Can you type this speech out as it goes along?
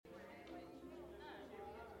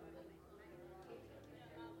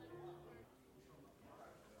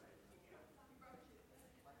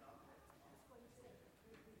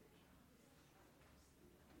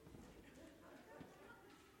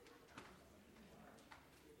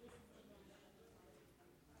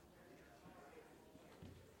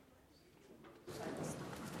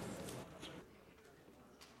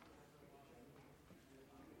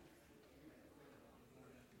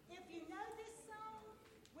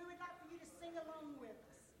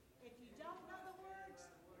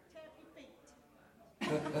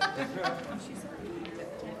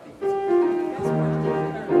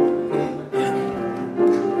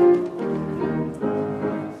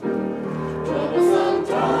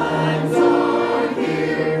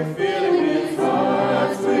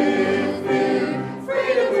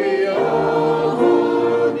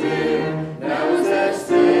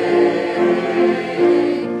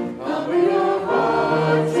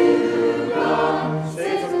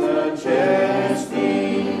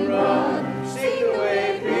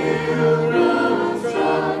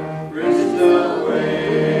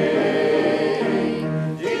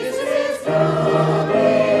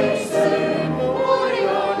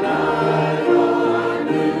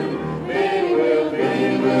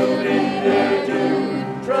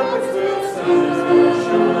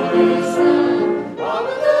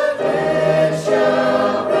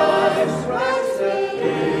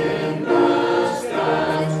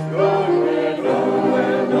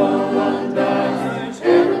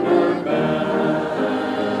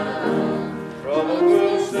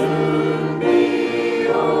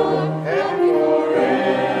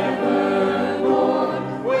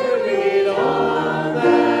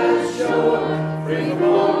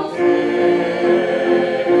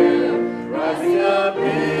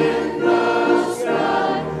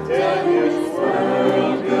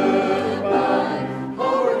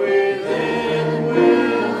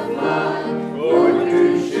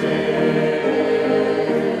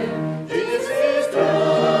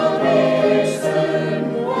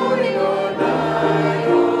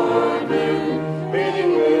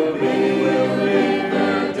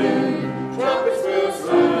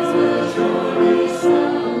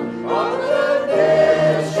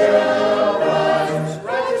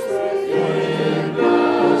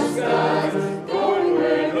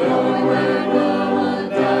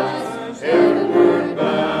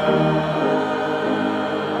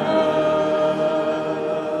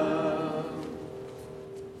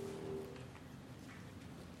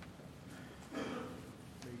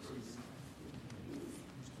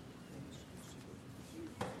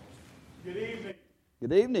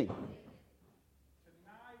Good evening.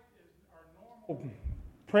 Tonight is our normal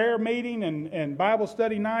prayer meeting and Bible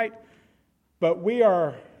study night, but we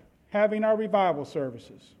are having our revival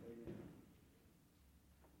services.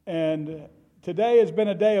 And today has been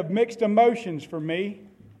a day of mixed emotions for me.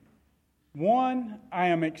 One, I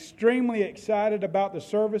am extremely excited about the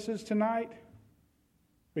services tonight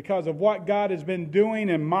because of what God has been doing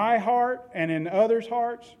in my heart and in others'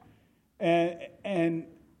 hearts. And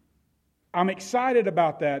I'm excited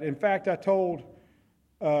about that. In fact, I told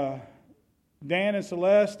Dan and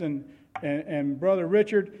Celeste and Brother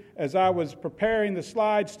Richard, as I was preparing the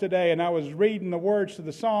slides today and I was reading the words to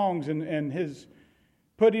the songs and his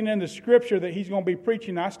putting in the scripture that he's going to be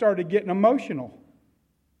preaching, I started getting emotional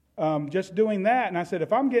just doing that. And I said,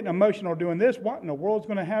 if I'm getting emotional doing this, what in the world's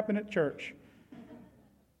going to happen at church?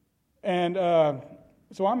 And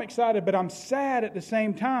so I'm excited, but I'm sad at the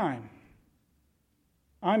same time.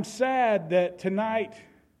 I'm sad that tonight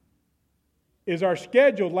is our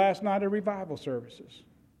scheduled last night of revival services.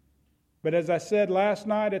 But as I said last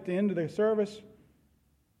night at the end of the service,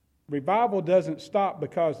 revival doesn't stop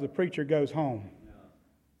because the preacher goes home.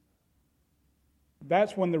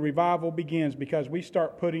 That's when the revival begins, because we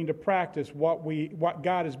start putting to practice what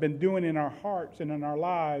God has been doing in our hearts and in our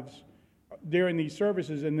lives during these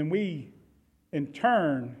services, and then we, in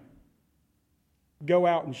turn, go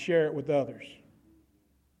out and share it with others.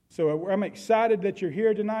 So I'm excited that you're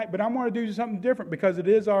here tonight, but I want to do something different because it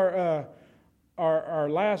is our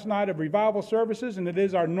last night of revival services, and it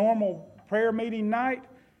is our normal prayer meeting night.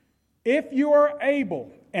 If you are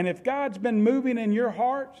able, and if God's been moving in your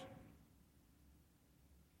heart,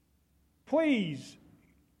 please,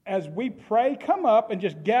 as we pray, come up and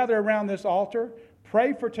just gather around this altar.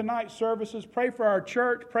 Pray for tonight's services. Pray for our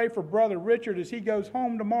church. Pray for Brother Richard as he goes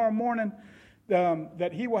home tomorrow morning,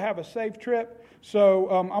 that he will have a safe trip. So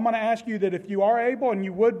I'm going to ask you that if you are able and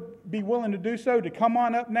you would be willing to do so, to come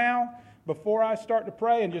on up now before I start to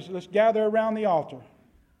pray, and just let's gather around the altar.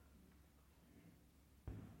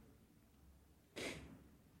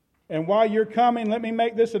 And while you're coming, let me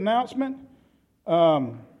make this announcement.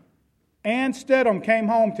 Ann Stedham came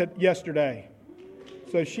home yesterday.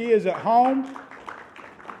 So she is at home.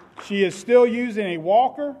 She is still using a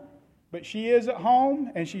walker, but she is at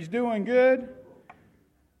home and she's doing good.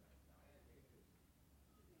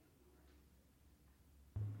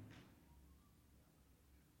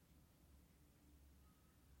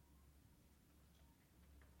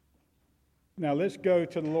 Now let's go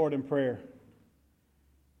to the Lord in prayer.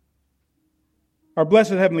 Our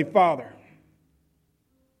blessed Heavenly Father,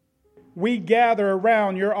 we gather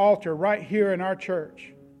around your altar right here in our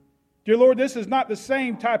church. Dear Lord, this is not the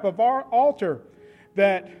same type of altar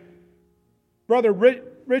that Brother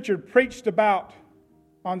Richard preached about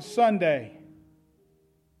on Sunday.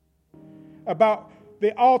 About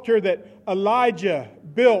the altar that Elijah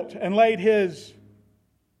built and laid his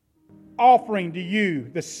offering to you,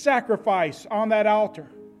 the sacrifice on that altar.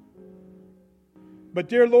 But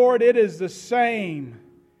dear Lord, it is the same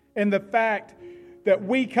in the fact that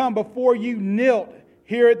we come before you knelt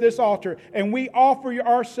here at this altar and we offer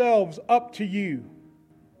ourselves up to you.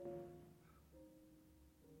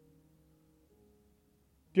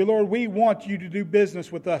 Dear Lord, we want you to do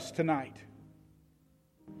business with us tonight.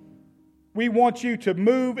 We want you to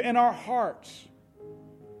move in our hearts.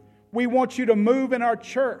 We want you to move in our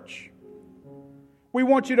church. We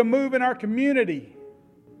want you to move in our community.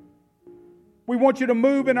 We want you to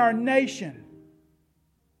move in our nation.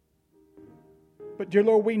 But dear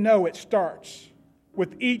Lord, we know it starts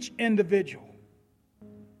with each individual.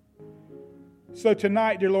 So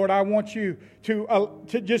tonight, dear Lord, I want you to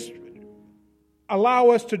just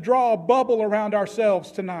allow us to draw a bubble around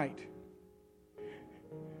ourselves tonight.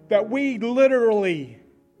 That we literally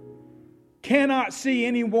cannot see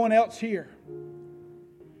anyone else here.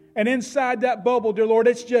 And inside that bubble, dear Lord,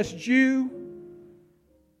 it's just you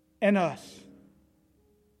and us.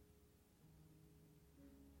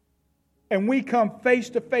 And we come face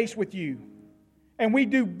to face with you. And we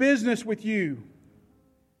do business with you.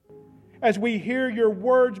 As we hear your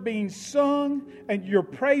words being sung, and your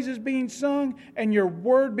praises being sung, and your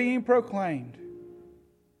word being proclaimed.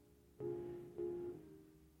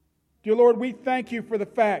 Dear Lord, we thank you for the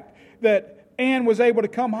fact that Ann was able to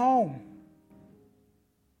come home.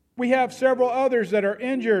 We have several others that are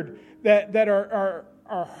injured, that are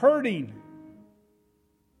hurting.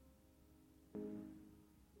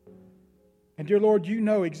 And dear Lord, you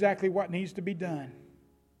know exactly what needs to be done.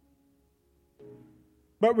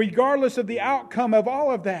 But regardless of the outcome of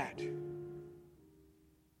all of that,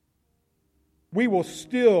 we will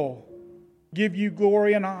still give you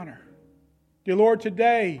glory and honor. Dear Lord,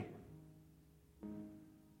 today,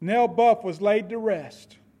 Nell Buff was laid to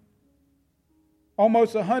rest.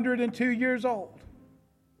 Almost 102 years old.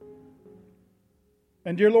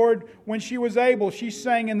 And dear Lord, when she was able, she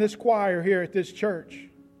sang in this choir here at this church.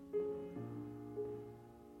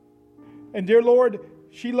 And dear Lord,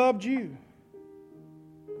 she loved you.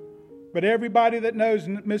 But everybody that knows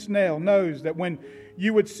Miss Nell knows that when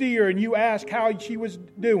you would see her and you ask how she was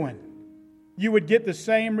doing, you would get the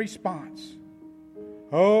same response.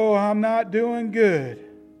 Oh, I'm not doing good.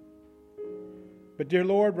 But dear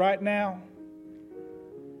Lord, right now,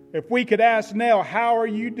 if we could ask Nell, how are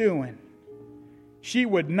you doing? She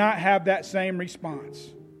would not have that same response.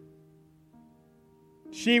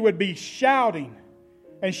 She would be shouting.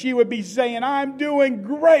 And she would be saying, I'm doing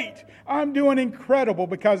great. I'm doing incredible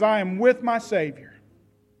because I am with my Savior.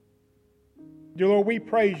 Dear Lord, we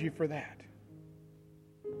praise you for that.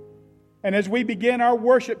 And as we begin our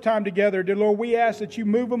worship time together, dear Lord, we ask that you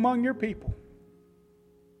move among your people.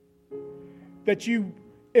 That you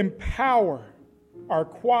empower our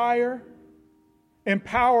choir.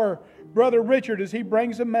 Empower Brother Richard as he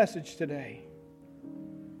brings a message today.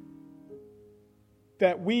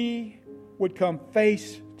 That we would come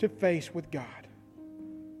face to face with God.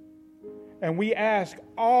 And we ask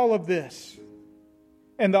all of this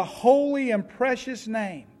in the holy and precious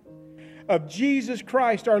name of Jesus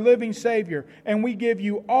Christ, our living Savior. And we give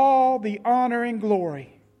you all the honor and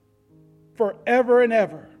glory forever and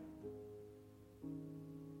ever.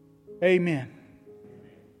 Amen.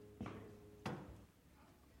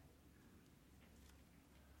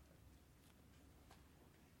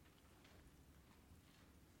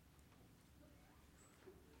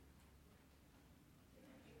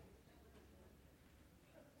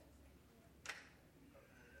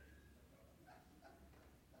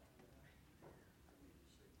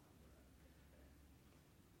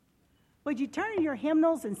 Would you turn in your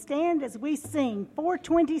hymnals and stand as we sing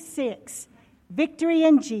 426, Victory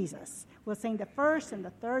in Jesus. We'll sing the first and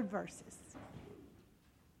the third verses.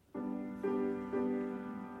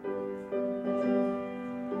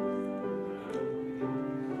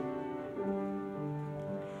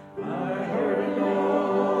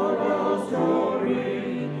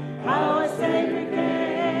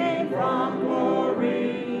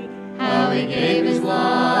 He gave his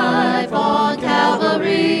life on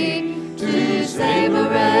Calvary to save a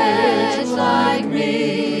wretch like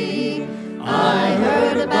me. I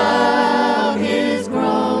heard about his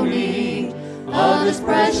groaning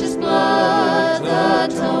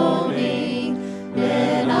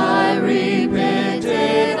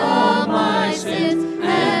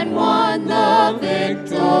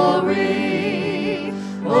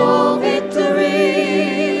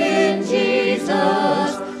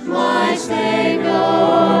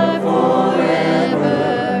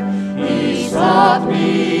washed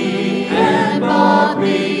me and bought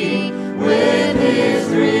me with his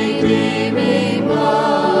redeeming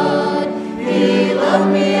blood. He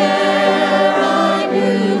loved me ere I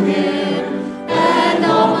knew him, and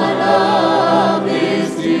all my love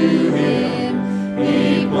is to him.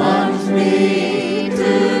 He plunged me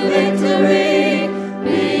to victory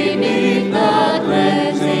beneath the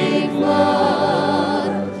cleansing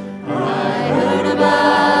flood. I heard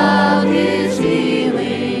about his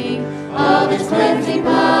healing, of his cleansing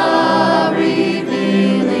power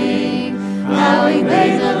revealing, how he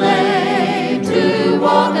made the lame to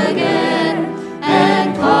walk again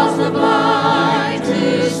and caused the blind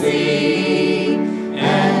to see.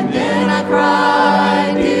 And then I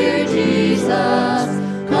cried, dear Jesus,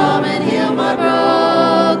 come and heal my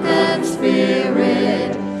broken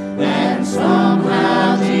spirit. And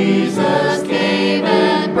somehow Jesus came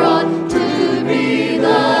and brought to me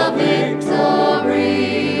the victory.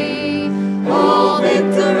 Oh,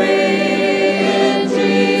 victory.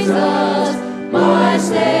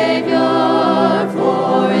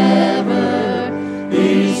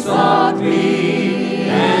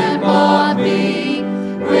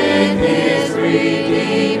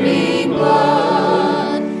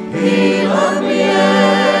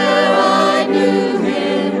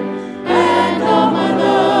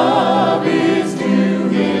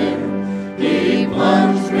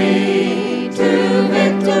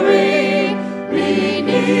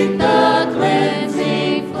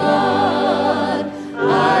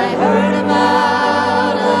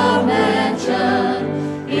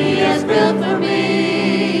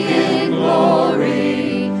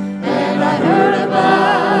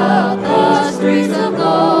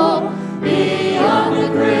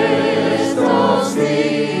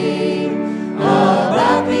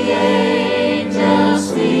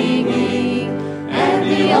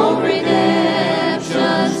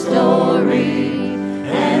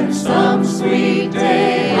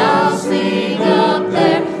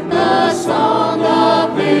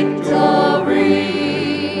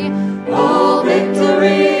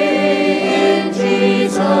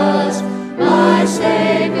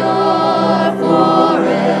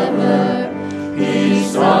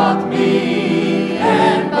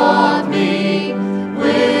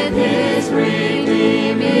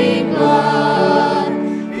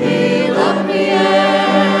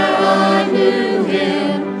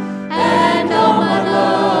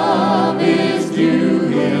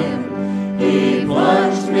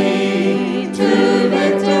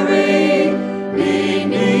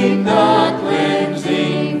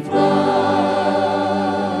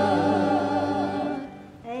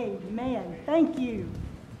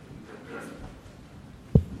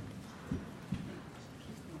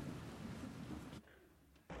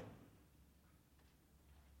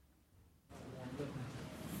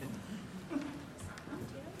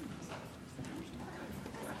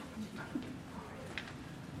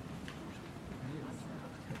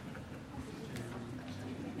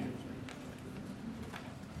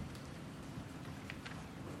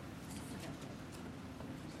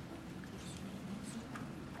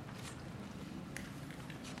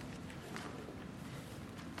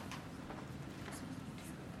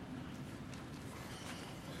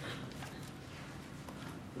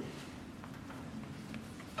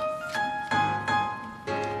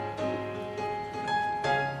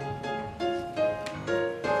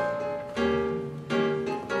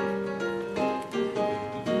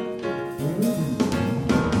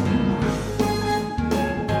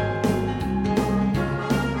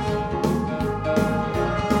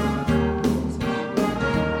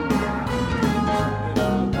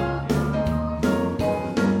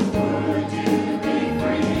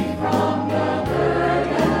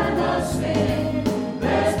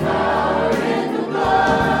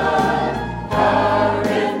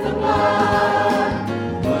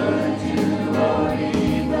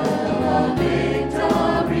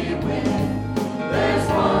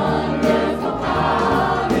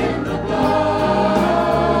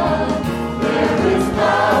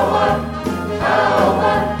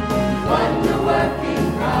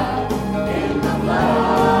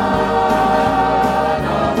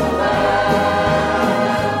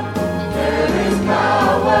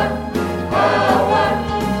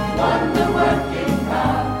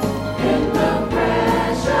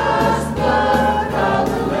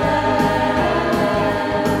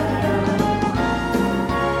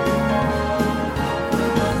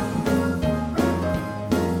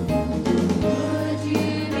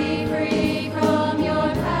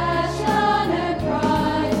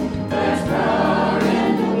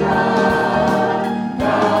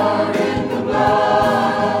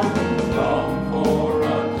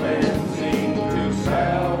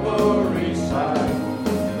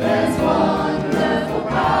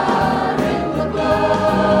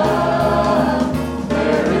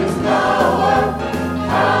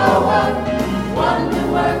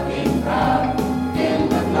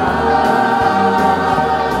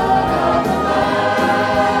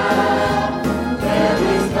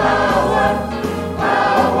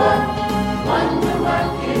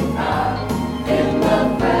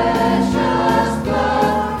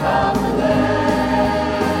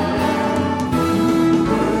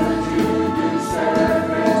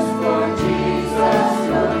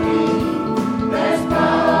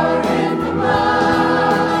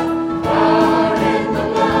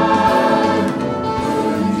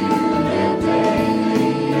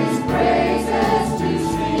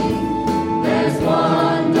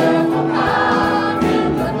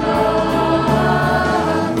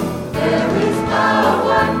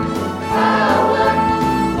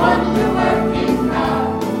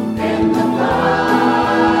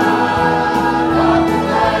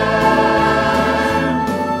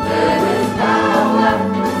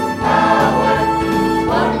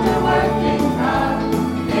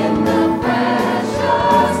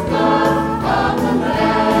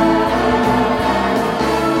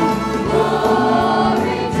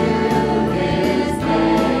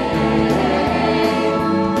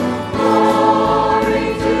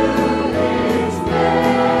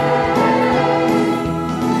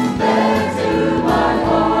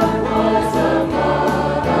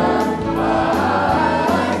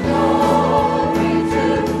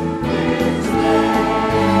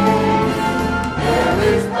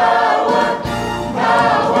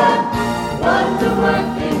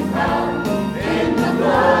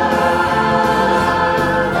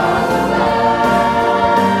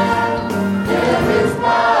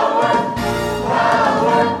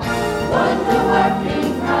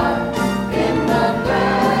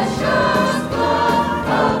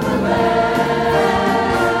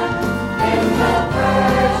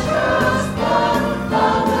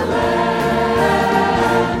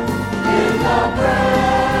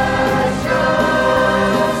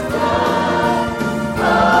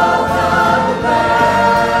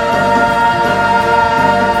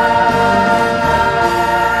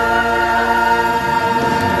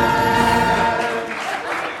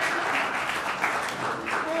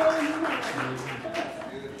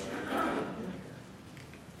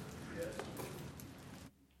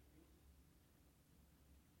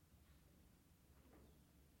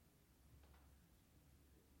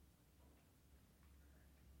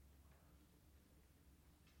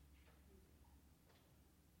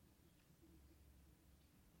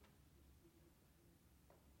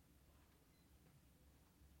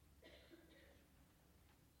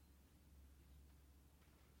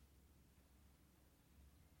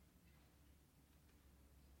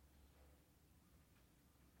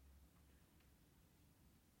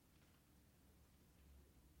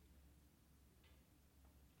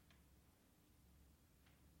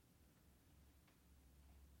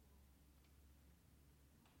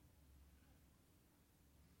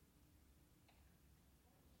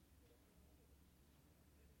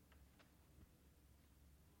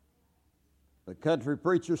 Country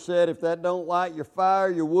preacher said, if that don't light your fire,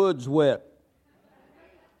 your wood's wet.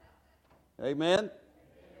 Amen?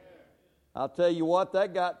 I'll tell you what,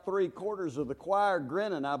 that got 3/4 of the choir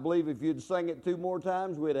grinning. I believe if you'd sang it 2 more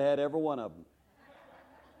times, we'd have had every one of them.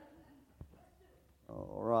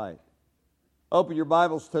 All right. Open your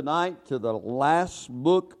Bibles tonight to the last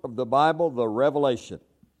book of the Bible, the Revelation.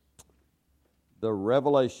 The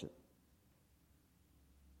Revelation.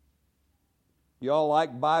 Y'all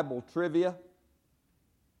like Bible trivia?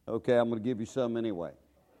 Okay, I'm going to give you some anyway.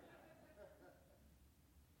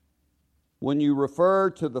 When you refer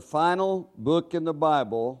to the final book in the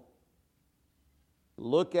Bible,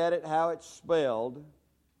 look at it how it's spelled.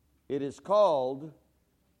 It is called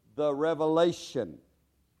the Revelation,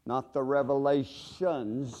 not the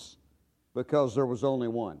Revelations, because there was only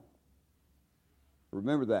one.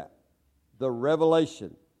 Remember that. The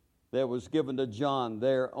revelation that was given to John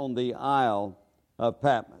there on the Isle of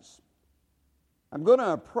Patmos. I'm going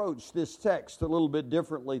to approach this text a little bit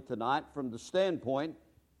differently tonight from the standpoint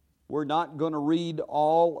we're not going to read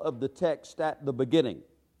all of the text at the beginning.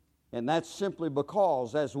 And that's simply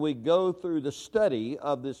because as we go through the study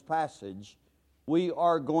of this passage, we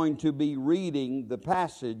are going to be reading the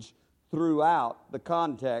passage throughout the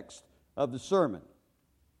context of the sermon.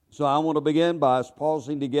 So I want to begin by us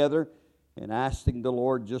pausing together and asking the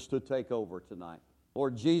Lord just to take over tonight.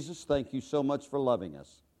 Lord Jesus, thank you so much for loving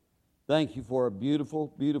us. Thank you for a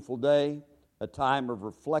beautiful, beautiful day, a time of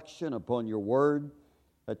reflection upon your word,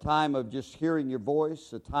 a time of just hearing your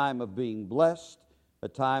voice, a time of being blessed, a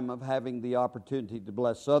time of having the opportunity to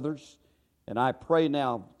bless others. And I pray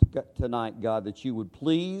now tonight, God, that you would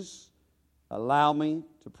please allow me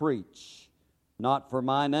to preach, not for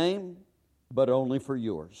my name, but only for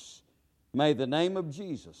yours. May the name of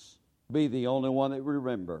Jesus be the only one that we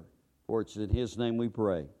remember, for it's in his name we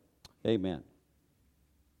pray. Amen.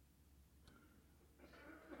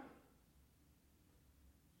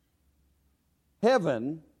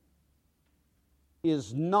 Heaven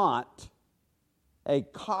is not a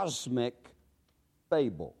cosmic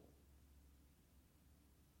fable.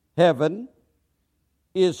 Heaven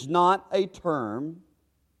is not a term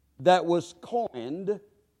that was coined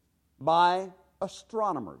by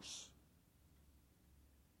astronomers.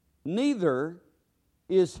 Neither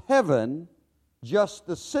is heaven just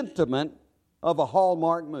the sentiment of a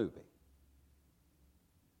Hallmark movie.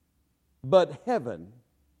 But heaven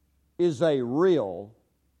is a real,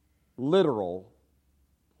 literal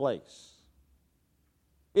place.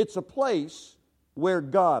 It's a place where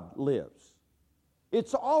God lives.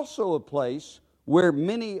 It's also a place where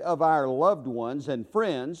many of our loved ones and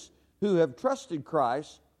friends who have trusted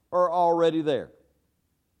Christ are already there.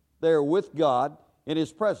 They're with God in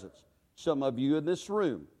his presence. Some of you in this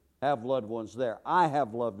room have loved ones there. I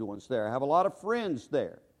have loved ones there. I have a lot of friends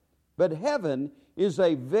there. But heaven is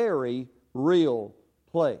a very real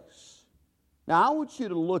place. Now, I want you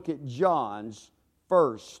to look at John's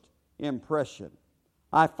first impression.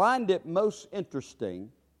 I find it most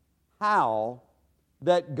interesting how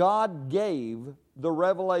that God gave the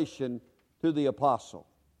revelation to the apostle.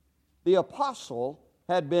 The apostle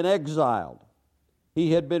had been exiled.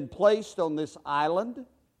 He had been placed on this island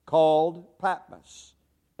called Patmos.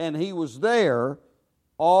 And he was there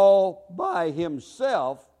all by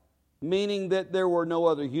himself, meaning that there were no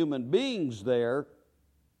other human beings there,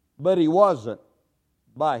 but he wasn't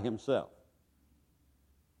by himself.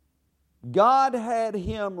 God had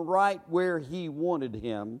him right where he wanted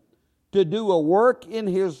him to do a work in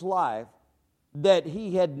his life that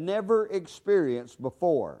he had never experienced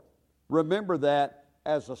before. Remember that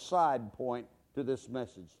as a side point to this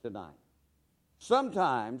message tonight.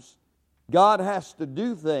 Sometimes God has to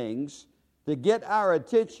do things to get our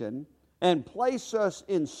attention and place us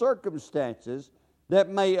in circumstances that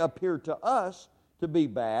may appear to us to be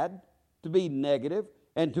bad, to be negative,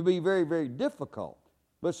 and to be very, very difficult.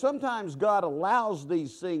 But sometimes God allows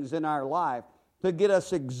these things in our life to get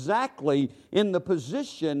us exactly in the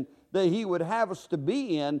position that he would have us to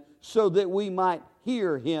be in so that we might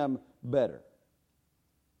hear him better.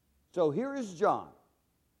 So here is John.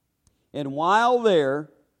 And while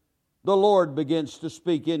there, the Lord begins to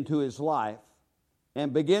speak into his life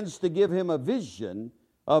and begins to give him a vision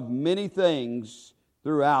of many things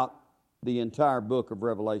throughout the entire book of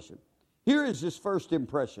Revelation. Here is his first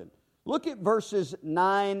impression. Look at verses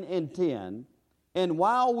 9 and 10. And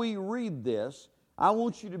while we read this, I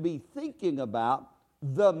want you to be thinking about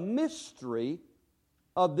the mystery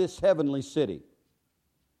of this heavenly city.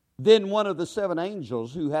 Then one of the 7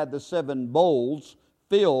 angels who had the 7 bowls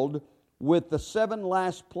filled with the 7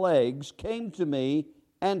 last plagues came to me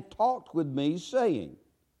and talked with me, saying,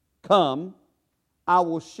 "Come, I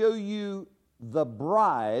will show you the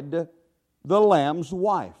bride, the Lamb's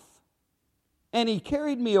wife. And he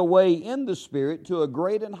carried me away in the Spirit to a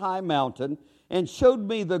great and high mountain, and showed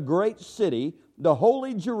me the great city, the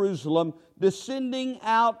holy Jerusalem, descending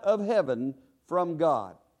out of heaven from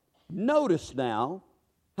God. Notice now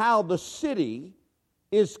how the city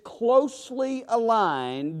is closely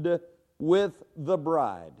aligned with the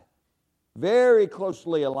bride. Very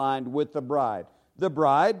closely aligned with the bride. The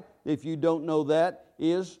bride, if you don't know that,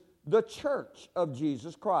 is the church of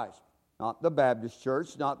Jesus Christ. Not the Baptist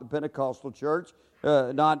church, not the Pentecostal church,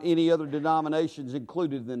 not any other denominations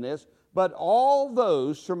included in this, but all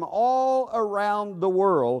those from all around the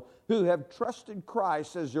world who have trusted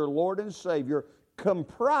Christ as their Lord and Savior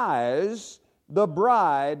comprise the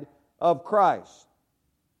bride of Christ.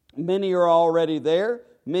 Many are already there.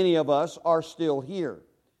 Many of us are still here.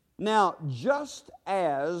 Now, just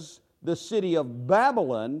as the city of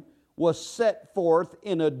Babylon was set forth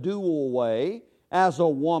in a dual way as a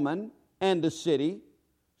woman and a city,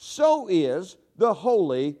 so is the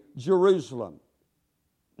holy Jerusalem.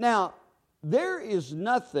 Now, there is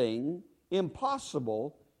nothing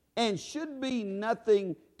impossible and should be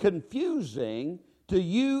nothing confusing to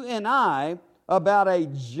you and I about a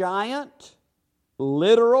giant,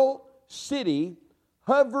 literal city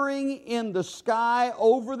hovering in the sky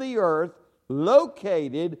over the earth,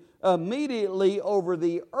 located immediately over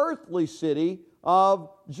the earthly city of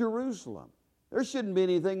Jerusalem. There shouldn't be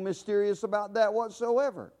anything mysterious about that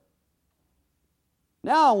whatsoever.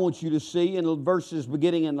 Now I want you to see in verses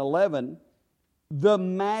beginning in 11, the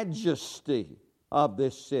majesty of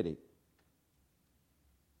this city.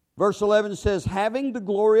 Verse 11 says, having the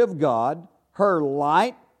glory of God, her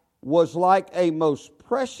light was like a most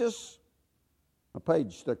precious, my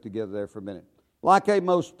page stuck together there for a minute, like a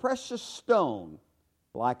most precious stone,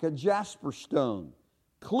 like a jasper stone,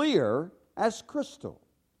 clear as crystal.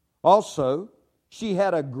 Also, she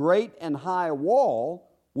had a great and high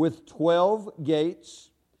wall with 12 gates,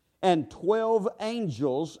 and 12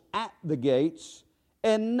 angels at the gates,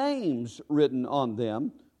 and names written on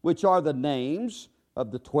them, which are the names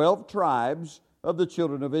of the 12 tribes of the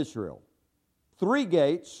children of Israel. 3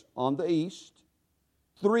 gates on the east,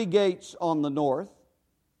 3 gates on the north,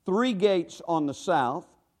 3 gates on the south,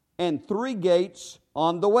 and 3 gates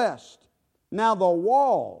on the west. Now the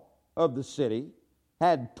wall of the city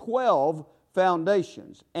had 12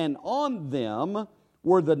 foundations, and on them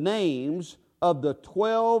were the names of the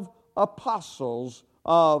 12 apostles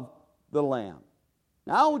of the Lamb.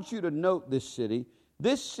 Now I want you to note this city.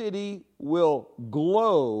 This city will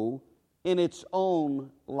glow in its own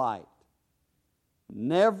light.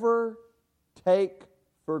 Never take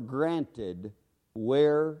for granted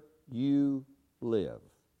where you live.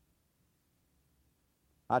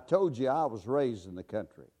 I told you I was raised in the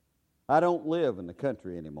country. I don't live in the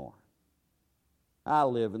country anymore. I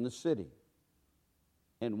live in the city.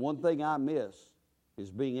 And one thing I miss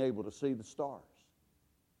is being able to see the stars.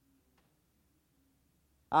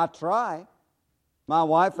 I try. My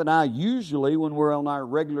wife and I usually, when we're on our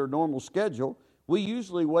regular normal schedule, we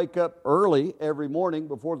usually wake up early every morning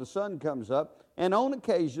before the sun comes up. And on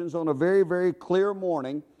occasions, on a very, very clear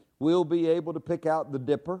morning, we'll be able to pick out the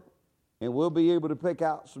dipper, and we'll be able to pick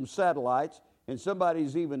out some satellites. And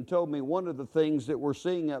somebody's even told me one of the things that we're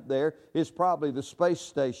seeing up there is probably the space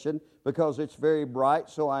station because it's very bright,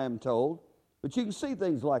 so I am told. But you can see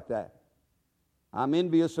things like that. I'm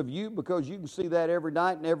envious of you because you can see that every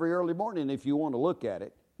night and every early morning if you want to look at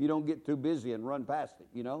it. You don't get too busy and run past it,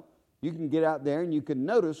 you know. You can get out there and you can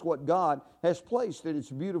notice what God has placed in His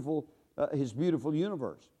beautiful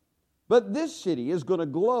universe. But this city is going to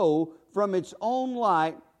glow from its own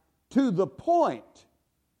light to the point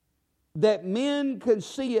that men can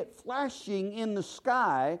see it flashing in the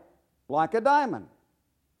sky like a diamond.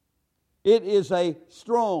 It is a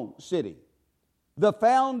strong city. The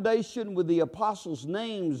foundation with the apostles'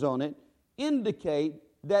 names on it indicate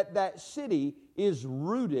that that city is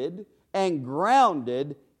rooted and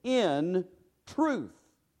grounded in truth.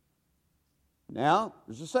 Now,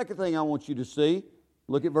 there's a second thing I want you to see.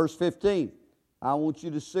 Look at verse 15. I want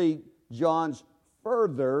you to see John's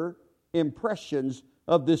further impressions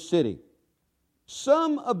of this city.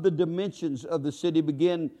 Some of the dimensions of the city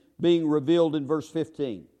begin being revealed in verse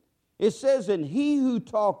 15. It says, and he who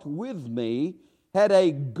talked with me had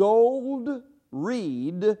a gold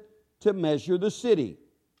reed to measure the city,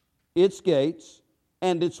 its gates,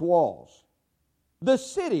 and its walls. The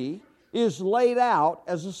city is laid out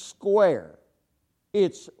as a square.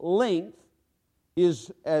 Its length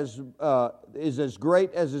is as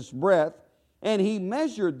great as its breadth, and he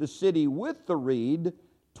measured the city with the reed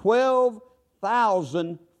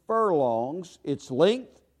 12,000 furlongs, its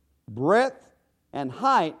length, breadth, and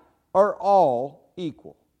height are all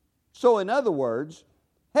equal. So in other words,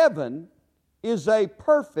 heaven is a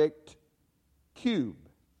perfect cube.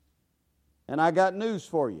 And I got news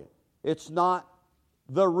for you. It's not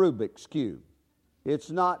the Rubik's Cube. It's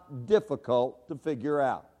not difficult to figure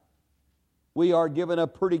out. We are given a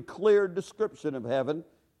pretty clear description of heaven,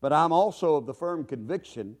 but I'm also of the firm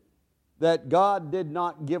conviction that God did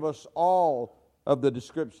not give us all of the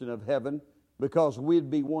description of heaven because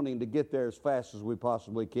we'd be wanting to get there as fast as we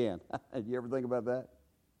possibly can. You ever think about that?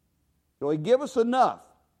 So He give us enough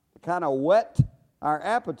to kind of whet our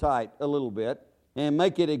appetite a little bit and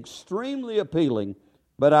make it extremely appealing,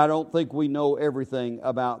 but I don't think we know everything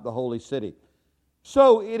about the holy city.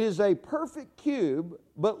 So it is a perfect cube,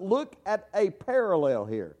 but look at a parallel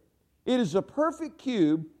here. It is a perfect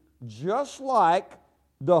cube just like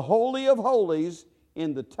the Holy of Holies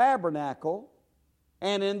in the tabernacle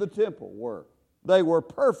and in the temple were. They were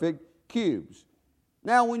perfect cubes.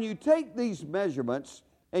 Now, when you take these measurements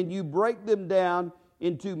and you break them down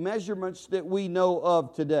into measurements that we know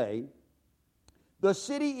of today, the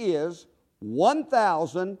city is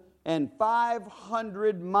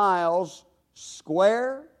 1,500 miles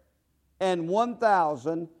square and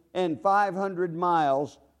 1,500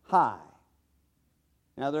 miles high.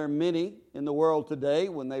 Now, there are many in the world today,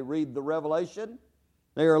 when they read the Revelation,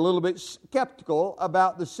 they are a little bit skeptical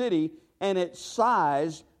about the city and its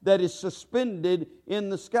size that is suspended in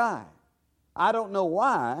the sky. I don't know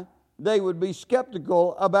why they would be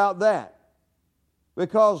skeptical about that.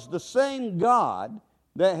 Because the same God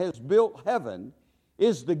that has built heaven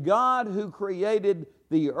is the God who created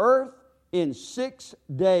the earth in 6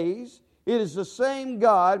 days. It is the same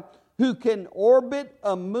God who can orbit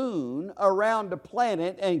a moon around a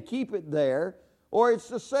planet and keep it there, or it's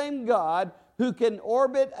the same God who can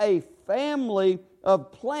orbit a family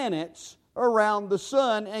of planets around the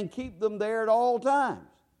sun and keep them there at all times.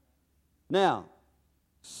 Now,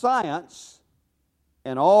 science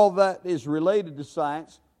and all that is related to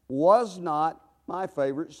science was not my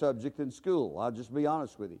favorite subject in school. I'll just be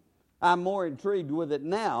honest with you. I'm more intrigued with it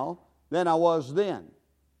now than I was then.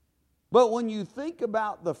 But when you think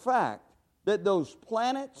about the fact that those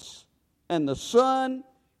planets and the sun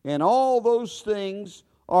and all those things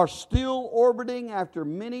are still orbiting after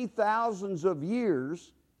many thousands of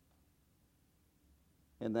years,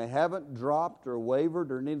 and they haven't dropped or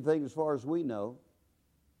wavered or anything as far as we know,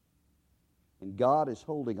 and God is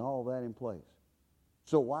holding all that in place.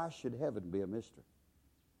 So why should heaven be a mystery?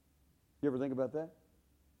 You ever think about that?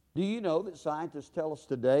 Do you know that scientists tell us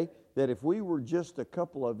today that if we were just a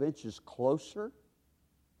couple of inches closer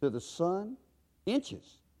to the sun, that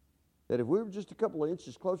if we were just a couple of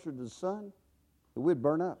inches closer to the sun, we'd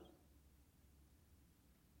burn up.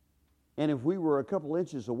 And if we were a couple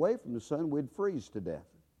inches away from the sun, we'd freeze to death.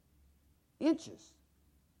 Inches.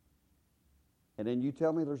 And then you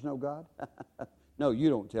tell me there's no God? No, you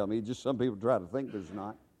don't tell me. Just some people try to think there's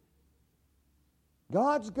not.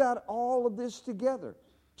 God's got all of this together.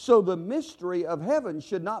 So the mystery of heaven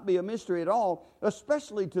should not be a mystery at all,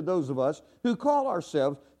 especially to those of us who call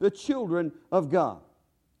ourselves the children of God.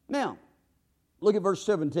 Now, look at verse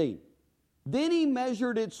 17. Then he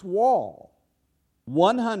measured its wall,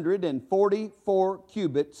 144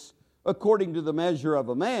 cubits, according to the measure of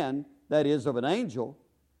a man, that is, of an angel.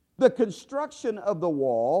 The construction of the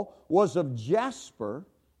wall was of jasper,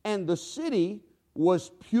 and the city was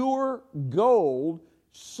pure gold,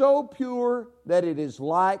 so pure that it is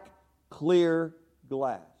like clear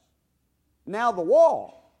glass. Now the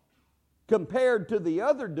wall, compared to the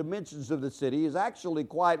other dimensions of the city, is actually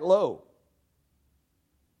quite low.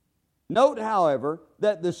 Note, however,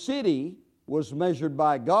 that the city was measured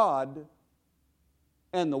by God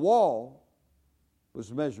and the wall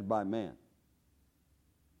was measured by man.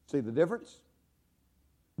 See the difference?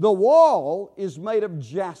 The wall is made of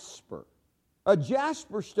jasper. A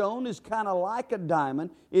jasper stone is kind of like a diamond.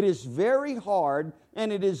 It is very hard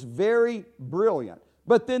and it is very brilliant.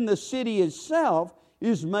 But then the city itself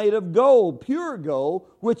is made of gold, pure gold,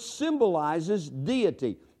 which symbolizes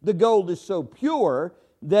deity. The gold is so pure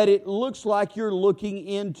that it looks like you're looking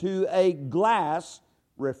into a glass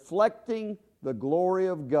reflecting the glory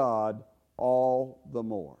of God all the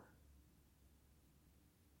more.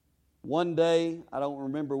 One day, I don't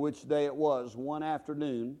remember which day it was, one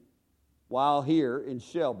afternoon, while here in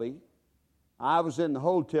Shelby, I was in the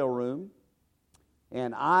hotel room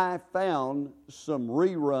and I found some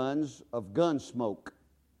reruns of Gunsmoke.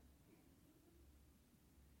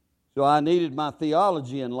 So I needed my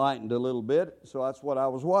theology enlightened a little bit, so that's what I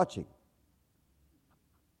was watching.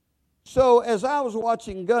 So as I was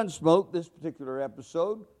watching Gunsmoke, this particular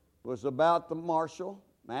episode was about the marshal,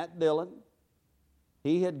 Matt Dillon,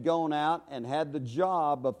 he had gone out and had the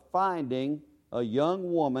job of finding a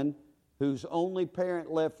young woman whose only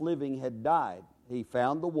parent left living had died. He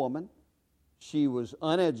found the woman. She was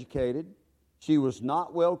uneducated. She was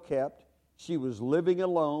not well kept. She was living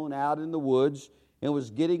alone out in the woods and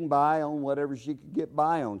was getting by on whatever she could get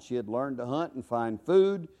by on. She had learned to hunt and find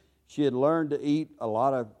food. She had learned to eat a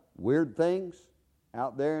lot of weird things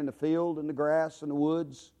out there in the field and the grass and the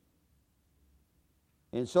woods.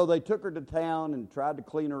 And so they took her to town and tried to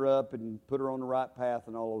clean her up and put her on the right path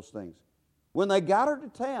and all those things. When they got her to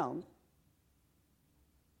town,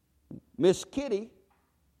 Miss Kitty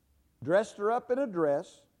dressed her up in a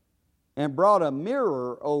dress and brought a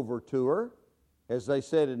mirror over to her, as they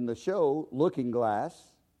said in the show, looking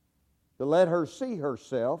glass, to let her see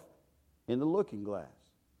herself in the looking glass.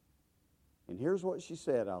 And here's what she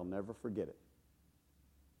said, I'll never forget it.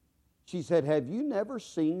 She said, "Have you never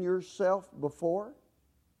seen yourself before?"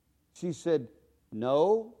 She said,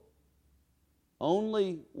 "No,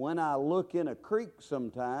 only when I look in a creek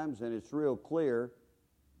sometimes and it's real clear,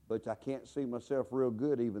 but I can't see myself real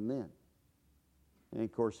good even then." And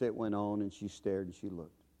of course it went on and she stared and she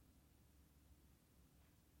looked.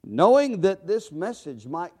 Knowing that this message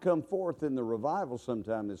might come forth in the revival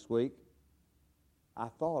sometime this week, I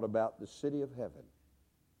thought about the city of heaven.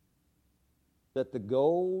 That the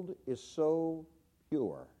gold is so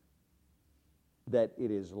pure that it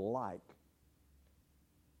is like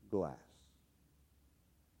glass.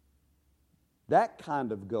 That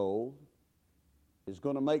kind of gold is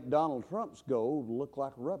going to make Donald Trump's gold look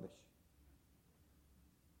like rubbish.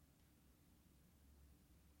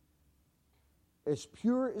 As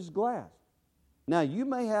pure as glass. Now, you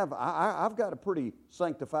may have, I've got a pretty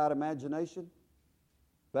sanctified imagination,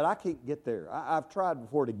 but I can't get there. I've tried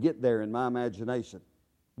before to get there in my imagination.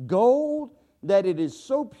 Gold, that it is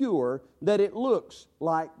so pure that it looks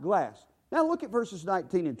like glass. Now, look at verses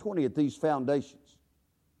 19 and 20 at these foundations.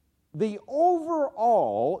 The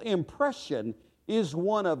overall impression is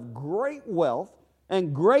one of great wealth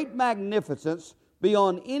and great magnificence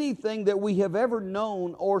beyond anything that we have ever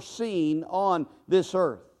known or seen on this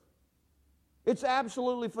earth. It's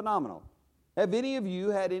absolutely phenomenal. Have any of you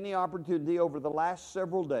had any opportunity over the last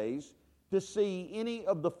several days to see any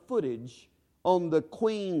of the footage on the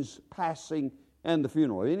Queen's passing and the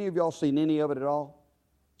funeral? Any of y'all seen any of it at all?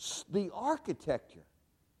 The architecture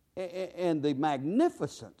and the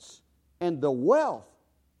magnificence and the wealth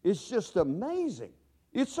is just amazing.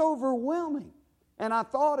 It's overwhelming. And I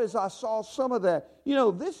thought as I saw some of that,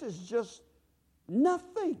 this is just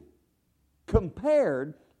nothing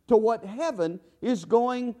compared to what heaven is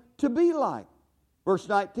going to be like. Verse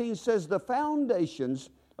 19 says, "The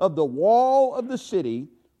foundations of the wall of the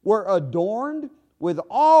city were adorned with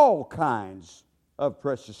all kinds of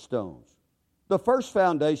precious stones." The first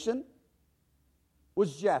foundation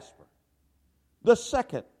was jasper. The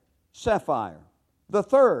second, sapphire. The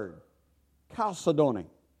third, chalcedony.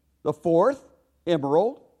 The fourth,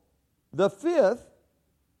 emerald. The fifth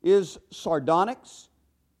is sardonyx.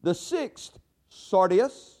 The sixth,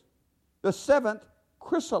 sardius. The seventh,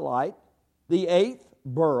 chrysolite. The eighth,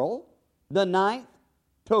 beryl. The ninth,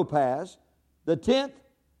 topaz. The 10th,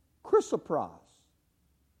 chrysoprase.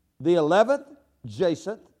 The 11th,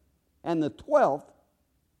 jacinth. And the 12th,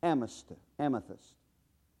 amethyst.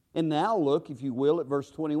 And now look, if you will, at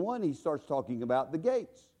verse 21, he starts talking about the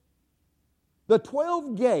gates. The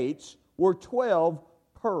 12 gates were 12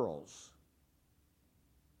 pearls.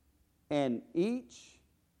 And each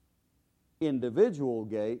individual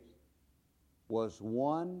gate was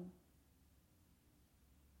one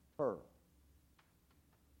pearl.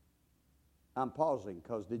 I'm pausing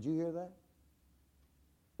because did you hear that?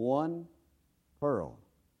 One pearl.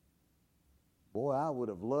 Boy, I would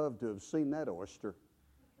have loved to have seen that oyster.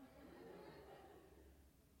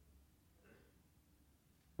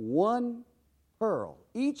 One pearl.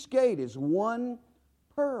 Each gate is one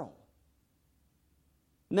pearl.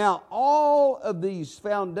 Now, all of these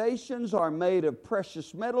foundations are made of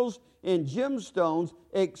precious metals and gemstones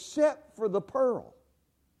except for the pearl.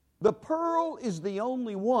 The pearl is the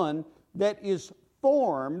only one that is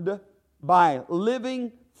formed by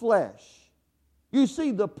living flesh. You see,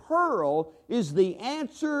 the pearl is the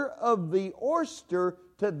answer of the oyster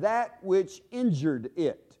to that which injured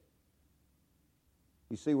it.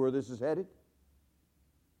 You see where this is headed?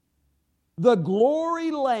 The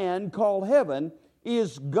glory land called heaven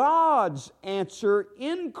is God's answer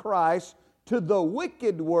in Christ to the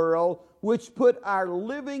wicked world which put our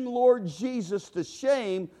living Lord Jesus to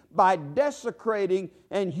shame by desecrating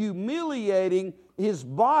and humiliating His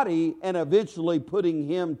body and eventually putting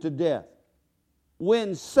Him to death.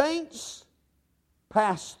 When saints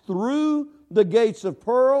pass through the gates of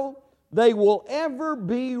pearl, they will ever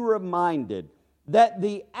be reminded that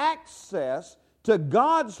the access to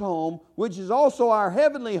God's home, which is also our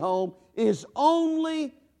heavenly home, is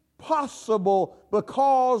only possible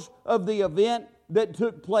because of the event that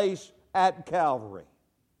took place at Calvary.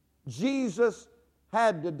 Jesus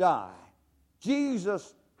had to die.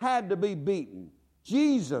 Jesus had to be beaten.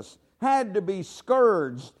 Jesus had to be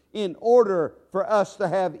scourged in order for us to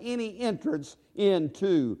have any entrance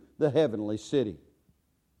into the heavenly city.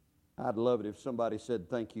 I'd love it if somebody said,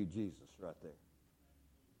 "Thank you, Jesus," right there.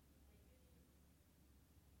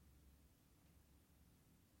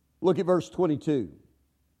 Look at verse 22.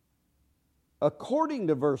 According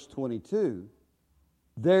to verse 22,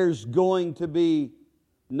 there's going to be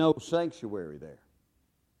no sanctuary there.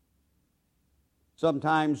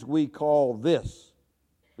 Sometimes we call this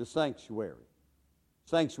the sanctuary.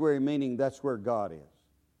 Sanctuary meaning that's where God is.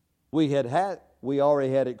 We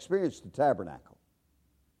already had experienced the tabernacle.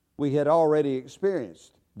 We had already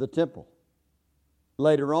experienced the temple.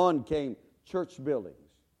 Later on came church buildings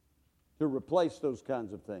to replace those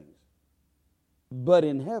kinds of things. But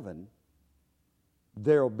in heaven,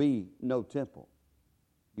 there will be no temple.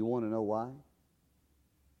 You want to know why?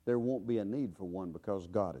 There won't be a need for one because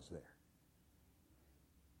God is there.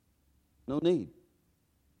 No need.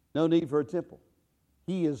 No need for a temple.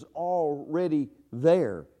 He is already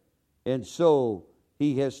there. And so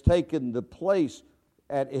He has taken the place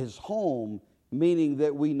at His home, meaning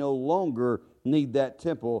that we no longer need that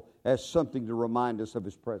temple as something to remind us of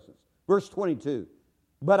His presence. Verse 22,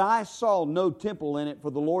 "But I saw no temple in it, for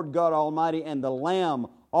the Lord God Almighty and the Lamb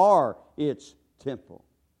are its temple."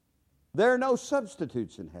 There are no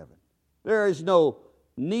substitutes in heaven. There is no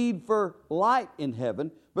need for light in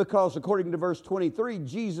heaven because, according to verse 23,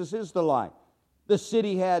 Jesus is the light. The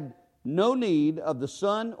city had no need of the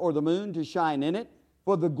sun or the moon to shine in it,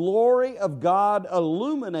 for the glory of God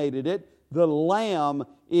illuminated it. The Lamb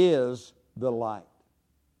is the light.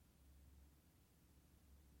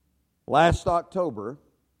 Last October,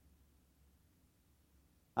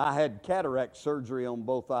 I had cataract surgery on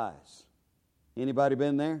both eyes. Anybody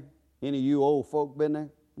been there? Any of you old folk been there?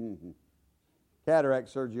 Mm-hmm. Cataract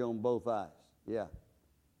surgery on both eyes. Yeah.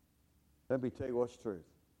 Let me tell you what's true.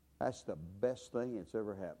 That's the best thing that's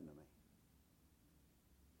ever happened to me.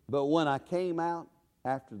 But when I came out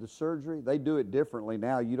after the surgery, they do it differently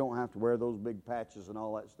now. You don't have to wear those big patches and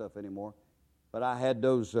all that stuff anymore. But I had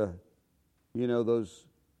those, those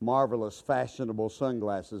marvelous, fashionable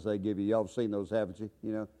sunglasses they give you. Y'all have seen those, haven't you?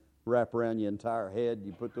 You know, wrap around your entire head.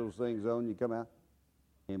 You put those things on, you come out.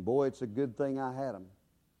 And boy, it's a good thing I had them.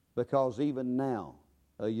 Because even now,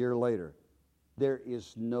 a year later, there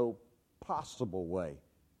is no possible way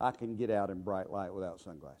I can get out in bright light without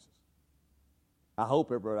sunglasses. I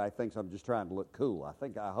hope everybody thinks I'm just trying to look cool.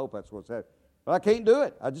 I hope that's what's happening. But I can't do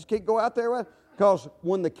it. I just can't go out there with it. Because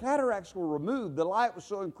when the cataracts were removed, the light was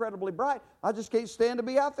so incredibly bright, I just can't stand to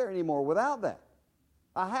be out there anymore without that.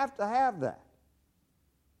 I have to have that.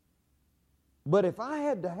 But if I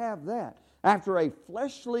had to have that after a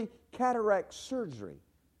fleshly cataract surgery,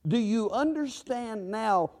 do you understand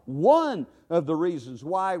now one of the reasons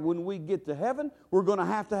why when we get to heaven, we're going to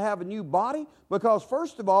have a new body? Because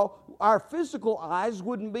first of all, our physical eyes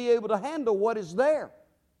wouldn't be able to handle what is there.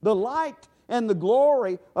 The light and the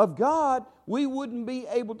glory of God, we wouldn't be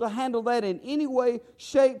able to handle that in any way,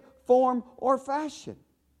 shape, form, or fashion.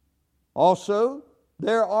 Also,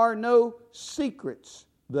 there are no secrets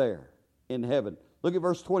there in heaven. Look at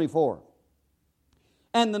verse 24.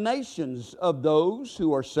 "And the nations of those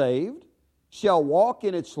who are saved shall walk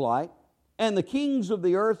in its light, and the kings of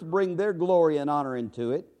the earth bring their glory and honor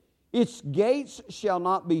into it. Its gates shall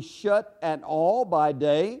not be shut at all by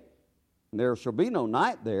day, and there shall be no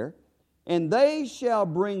night there. And they shall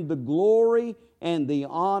bring the glory and the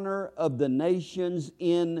honor of the nations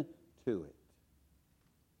into it."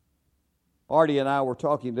 Artie and I were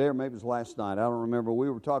talking there, maybe it was last night, I don't remember. We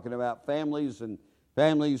were talking about families and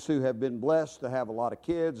families who have been blessed to have a lot of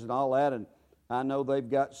kids and all that. And I know they've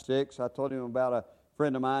got 6. I told him about a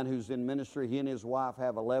friend of mine who's in ministry. He and his wife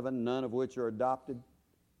have 11, none of which are adopted.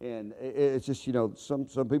 And it's just, some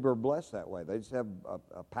people are blessed that way. They just have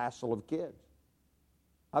a passel of kids.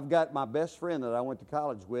 I've got my best friend that I went to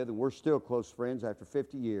college with, and we're still close friends after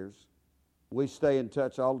 50 years. We stay in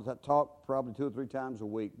touch all the time, talk probably 2 or 3 times a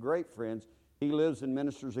week. Great friends. He lives and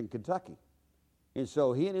ministers in Kentucky. And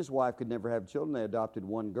so he and his wife could never have children. They adopted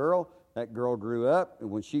one girl. That girl grew up, and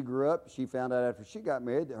when she grew up, she found out after she got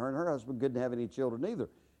married that her and her husband couldn't have any children either.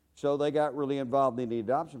 So they got really involved in the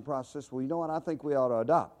adoption process. Well, you know what? I think we ought to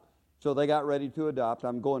adopt. So they got ready to adopt.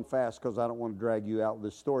 I'm going fast because I don't want to drag you out with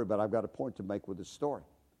this story, but I've got a point to make with this story.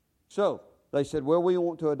 So they said, well, we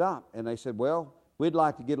want to adopt. And they said, well, we'd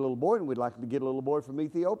like to get a little boy, and we'd like to get a little boy from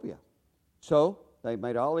Ethiopia. So they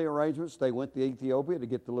made all the arrangements. They went to Ethiopia to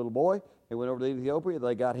get the little boy. They went over to Ethiopia.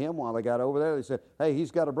 They got him. While they got over there, they said, hey, he's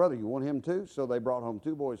got a brother. You want him too? So they brought home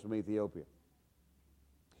 2 boys from Ethiopia.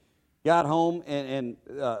 Got home, and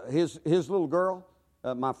his little girl,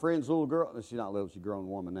 my friend's little girl, she's not little, she's a grown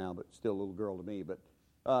woman now, but still a little girl to me. But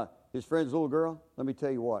his friend's little girl, let me tell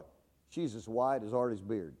you what, she's as white as Artie's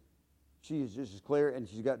beard. She is just as clear, and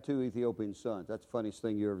she's got 2 Ethiopian sons. That's the funniest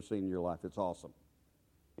thing you've ever seen in your life. It's awesome.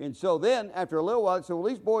 And so then, after a little while, they said, well,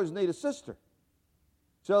 these boys need a sister.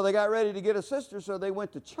 So they got ready to get a sister, so they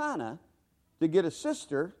went to China to get a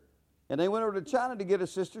sister. And they went over to China to get a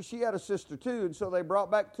sister. She had a sister too, and so they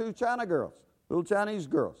brought back 2 China girls, little Chinese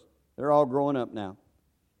girls. They're all growing up now.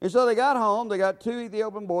 And so they got home. They got 2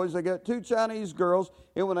 Ethiopian boys. They got 2 Chinese girls.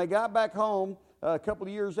 And when they got back home, a couple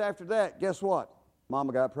of years after that, guess what?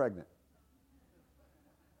 Mama got pregnant.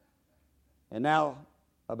 And now,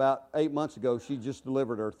 about 8 months ago, she just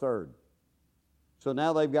delivered her 3rd. So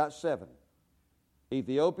now they've got 7.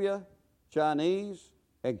 Ethiopia, Chinese,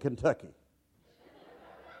 and Kentucky.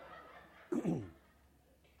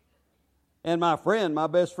 And my friend, my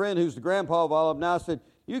best friend, who's the grandpa of all of them now, I said,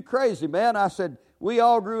 you crazy, man. I said, we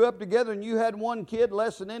all grew up together, and you had 1 kid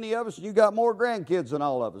less than any of us, and you got more grandkids than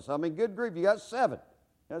all of us. I mean, good grief, you got 7.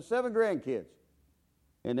 You got 7 grandkids.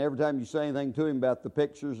 And every time you say anything to him about the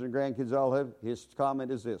pictures and grandkids all have, his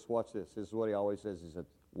comment is this. Watch this. This is what he always says. He said,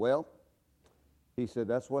 well, he said,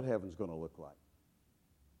 that's what heaven's going to look like.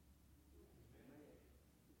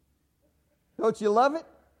 Don't you love it?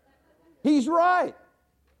 He's right.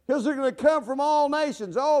 Because they're going to come from all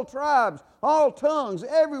nations, all tribes, all tongues,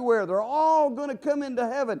 everywhere. They're all going to come into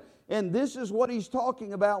heaven. And this is what he's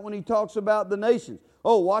talking about when he talks about the nations.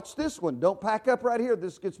 Oh, watch this one. Don't pack up right here.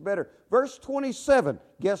 This gets better. Verse 27.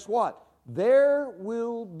 Guess what? There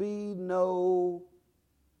will be no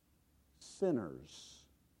sinners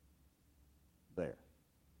there.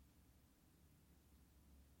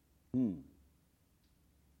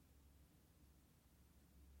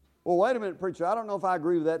 Well, wait a minute, preacher. I don't know if I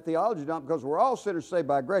agree with that theology, not because we're all sinners saved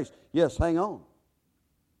by grace. Yes, hang on.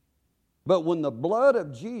 But when the blood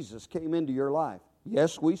of Jesus came into your life,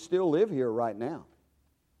 yes, we still live here right now.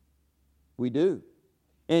 We do.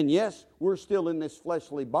 And yes, we're still in this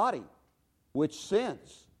fleshly body, which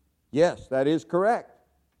sins. Yes, that is correct.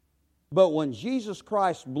 But when Jesus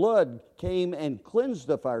Christ's blood came and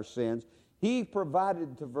cleansed of our sins, He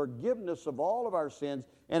provided the forgiveness of all of our sins.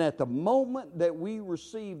 And at the moment that we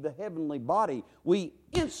receive the heavenly body, we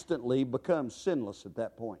instantly become sinless at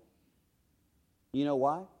that point. You know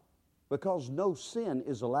why? Because no sin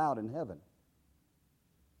is allowed in heaven.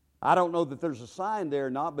 I don't know that there's a sign there or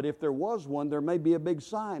not, but if there was one, there may be a big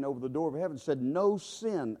sign over the door of heaven that said, no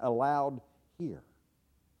sin allowed here.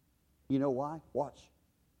 You know why? Watch.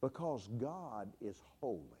 Because God is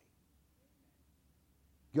holy.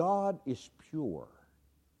 God is pure.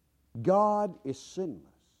 God is sinless.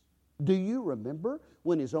 Do you remember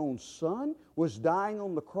when His own Son was dying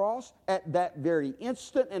on the cross at that very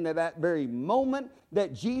instant and at that very moment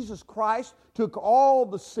that Jesus Christ took all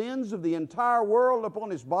the sins of the entire world upon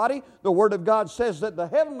His body? The Word of God says that the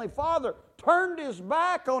Heavenly Father turned His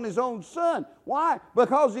back on His own Son. Why?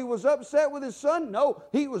 Because He was upset with His Son? No,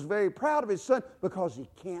 He was very proud of His Son because He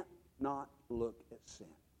can't not look at sin.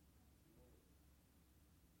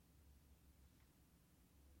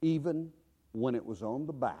 Even when it was on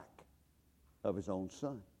the back of His own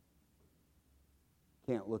Son.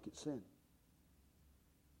 Can't look at sin.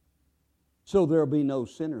 So there'll be no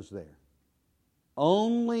sinners there.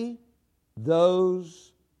 Only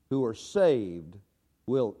those who are saved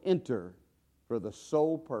will enter for the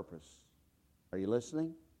sole purpose. Are you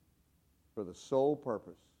listening? For the sole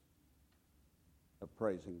purpose of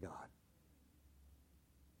praising God.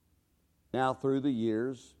 Now, through the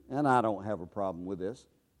years, and I don't have a problem with this,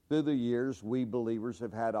 through the years, we believers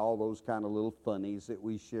have had all those kind of little funnies that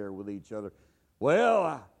we share with each other.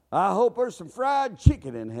 Well, I hope there's some fried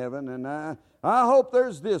chicken in heaven, and I hope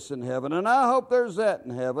there's this in heaven, and I hope there's that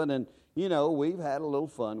in heaven. And, you know, we've had a little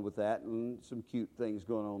fun with that and some cute things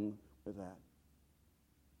going on with that.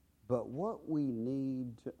 But what we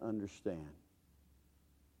need to understand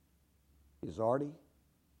is, Artie,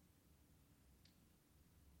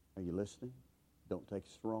 are you listening? Don't take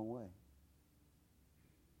us the wrong way.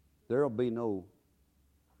 There will be no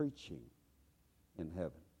preaching in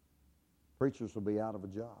heaven. Preachers will be out of a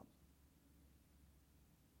job.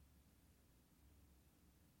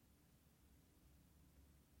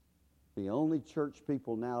 The only church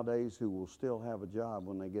people nowadays who will still have a job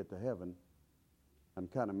when they get to heaven, I'm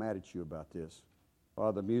kind of mad at you about this,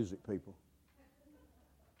 are the music people.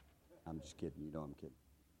 I'm just kidding. You know I'm kidding.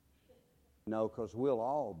 No, because we'll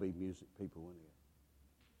all be music people in here.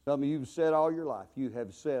 Some of you have said all your life. You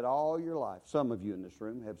have said all your life. Some of you in this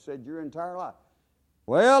room have said your entire life.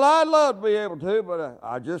 Well, I'd love to be able to, but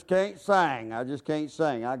I just can't sing. I just can't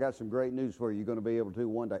sing. I got some great news for you. You're going to be able to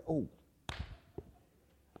one day. Oh.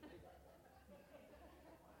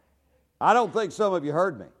 I don't think some of you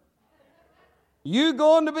heard me. You're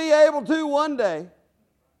going to be able to one day.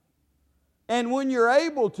 And when you're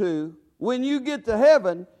able to, when you get to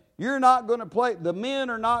heaven, you're not going to play, the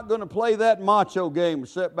men are not going to play that macho game,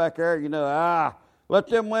 sit back there, let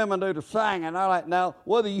them women do the singing. I like, now,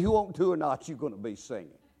 whether you want to or not, you're going to be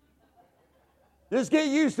singing. Just get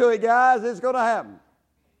used to it, guys. It's going to happen.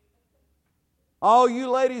 All you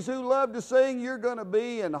ladies who love to sing, you're going to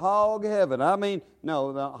be in hog heaven. I mean,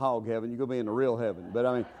 no, not hog heaven. You're going to be in the real heaven. But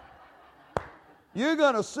I mean, you're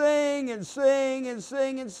going to sing and sing and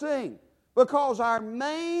sing and sing. Because our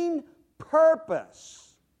main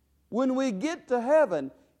purpose when we get to heaven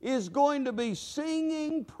is going to be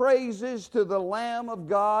singing praises to the Lamb of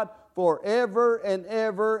God forever and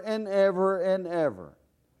ever and ever and ever.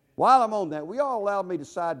 While I'm on that, will you all allow me to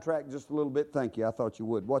sidetrack just a little bit? Thank you. I thought you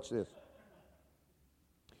would. Watch this.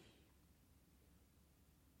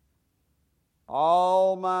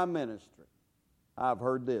 All my ministry, I've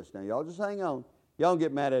heard this. Now, y'all just hang on. Y'all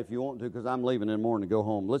get mad at it if you want to, because I'm leaving in the morning to go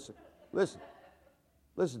home. Listen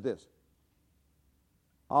to this.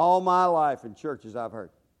 All my life in churches I've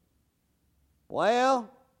heard, well,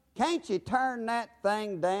 can't you turn that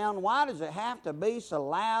thing down? Why does it have to be so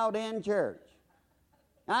loud in church?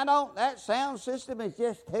 That sound system is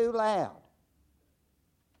just too loud.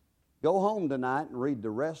 Go home tonight and read the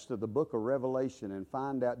rest of the book of Revelation and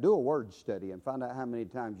find out, do a word study and find out how many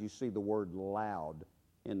times you see the word loud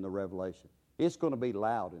in the Revelation. It's going to be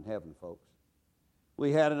loud in heaven, folks.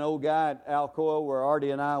 We had an old guy at Alcoa where Artie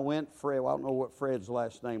and I went. Fred, well, I don't know what Fred's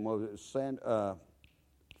last name was. It was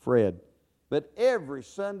Fred. But every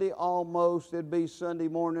Sunday almost, it'd be Sunday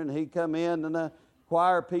morning, he'd come in and the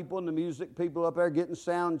choir people and the music people up there getting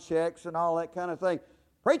sound checks and all that kind of thing.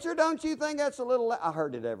 Preacher, don't you think that's a little loud? I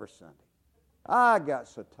heard it every Sunday. I got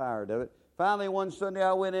so tired of it. Finally, one Sunday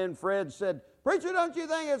I went in, Fred said, Preacher, don't you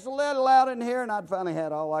think it's a little loud in here? And I'd finally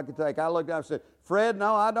had all I could take. I looked up and said, Fred,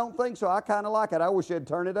 no, I don't think so. I kind of like it. I wish you'd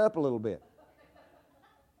turn it up a little bit.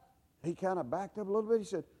 He kind of backed up a little bit. He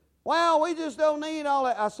said, well, we just don't need all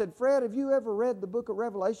that. I said, Fred, have you ever read the book of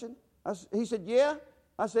Revelation? He said, yeah.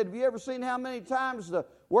 I said, have you ever seen how many times the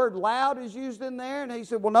word loud is used in there? And he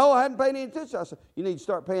said, well, no, I hadn't paid any attention. I said, you need to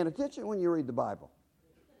start paying attention when you read the Bible.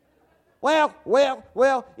 Well,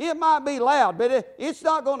 it might be loud, but it's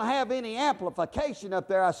not going to have any amplification up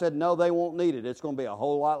there. I said, no, they won't need it. It's going to be a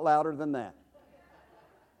whole lot louder than that.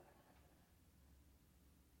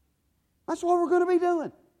 That's what we're going to be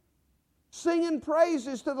doing. Singing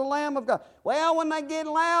praises to the Lamb of God. Well, when they get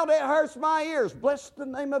loud, it hurts my ears. Bless the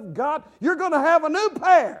name of God. You're going to have a new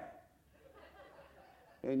pair.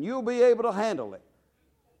 And you'll be able to handle it.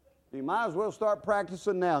 You might as well start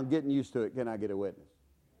practicing now and getting used to it. Can I get a witness?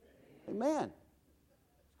 Amen.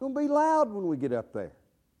 It's going to be loud when we get up there.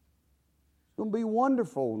 It's going to be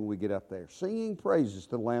wonderful when we get up there. Singing praises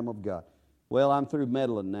to the Lamb of God. Well, I'm through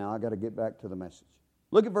meddling now. I got to get back to the message.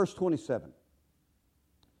 Look at verse 27.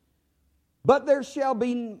 But there shall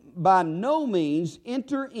be by no means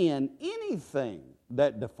enter in anything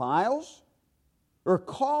that defiles or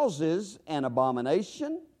causes an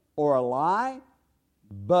abomination or a lie,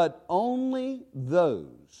 but only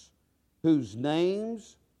those whose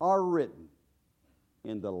names are written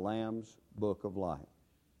in the Lamb's book of life.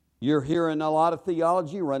 You're hearing a lot of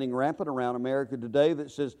theology running rampant around America today that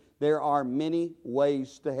says there are many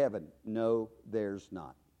ways to heaven. No, there's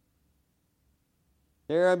not.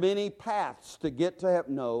 There are many paths to get to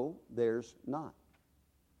heaven. No, there's not.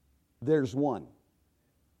 There's one.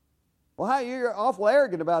 Well, how you're awful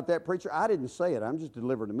arrogant about that, preacher. I didn't say it. I'm just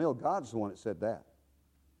delivering the mill. God's the one that said that.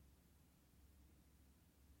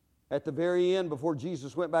 At the very end, before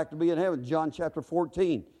Jesus went back to be in heaven, John chapter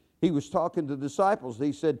 14, he was talking to the disciples.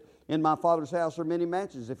 He said, in my Father's house are many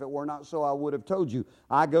mansions. If it were not so, I would have told you.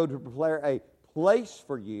 I go to prepare a place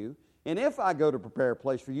for you. And if I go to prepare a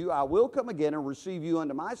place for you, I will come again and receive you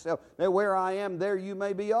unto myself, that where I am, there you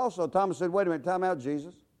may be also. Thomas said, wait a minute, time out,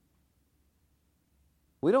 Jesus.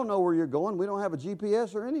 We don't know where you're going. We don't have a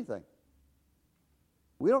GPS or anything.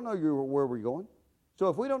 We don't know where we're going. So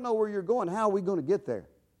if we don't know where you're going, how are we going to get there?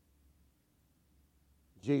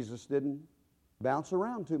 Jesus didn't bounce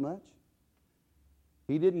around too much.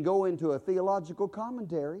 He didn't go into a theological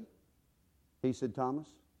commentary. He said, Thomas,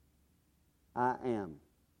 I am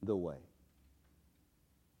the way.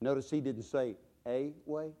 Notice he didn't say a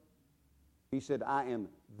way. He said, I am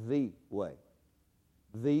the way,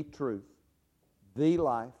 the truth, the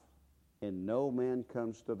life, and no man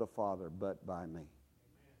comes to the Father but by me.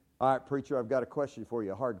 All right, preacher, I've got a question for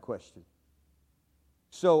you, a hard question.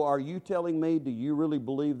 So are you telling me, do you really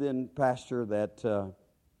believe then, Pastor, that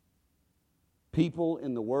people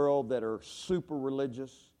in the world that are super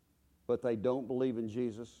religious, but they don't believe in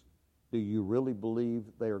Jesus, do you really believe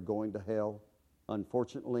they are going to hell?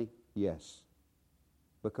 Unfortunately, yes.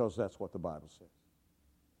 Because that's what the Bible says.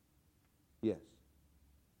 Yes.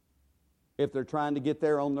 If they're trying to get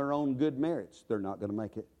there on their own good merits, they're not going to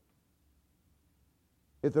make it.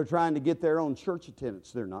 If they're trying to get their own church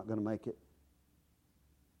attendance, they're not going to make it.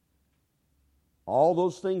 All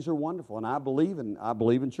those things are wonderful, and I believe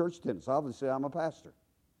in church attendance. Obviously, I'm a pastor.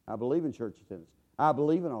 I believe in church attendance. I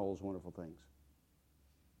believe in all those wonderful things.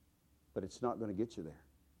 But it's not going to get you there.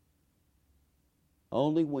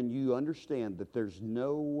 Only when you understand that there's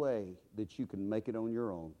no way that you can make it on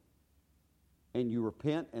your own, and you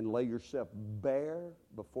repent and lay yourself bare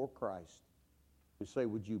before Christ and say,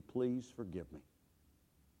 would you please forgive me?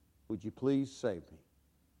 Would you please save me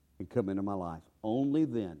and come into my life? Only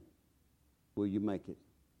then will you make it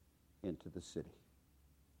into the city.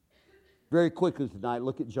 Very quickly tonight,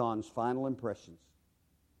 look at John's final impressions.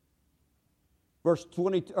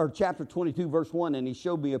 Chapter 22, verse 1, and he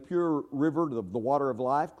showed me a pure river of the water of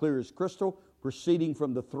life, clear as crystal, proceeding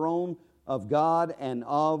from the throne of God and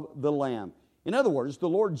of the Lamb. In other words, the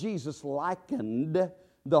Lord Jesus likened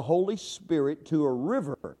the Holy Spirit to a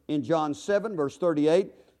river. In John 7, verse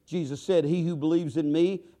 38, Jesus said, he who believes in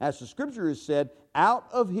me, as the Scripture has said, out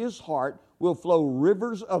of his heart will flow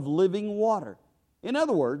rivers of living water. In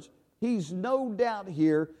other words, he's no doubt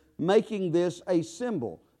here making this a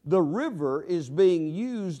symbol. The river is being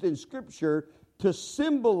used in Scripture to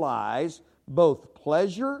symbolize both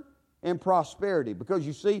pleasure and prosperity. Because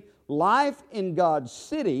you see, life in God's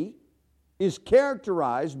city is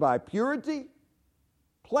characterized by purity,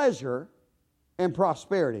 pleasure, and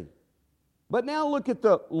prosperity. But now look at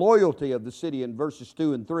the loyalty of the city in verses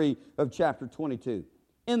 2 and 3 of chapter 22.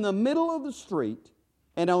 In the middle of the street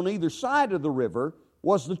and on either side of the river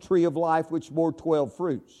was the tree of life, which bore 12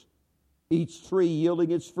 fruits, each tree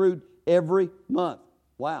yielding its fruit every month.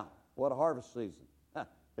 Wow, what a harvest season.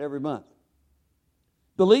 Every month.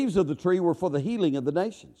 The leaves of the tree were for the healing of the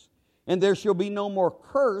nations. And there shall be no more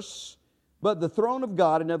curse, but the throne of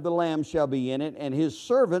God and of the Lamb shall be in it, and his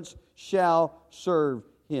servants shall serve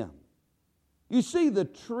him. You see, the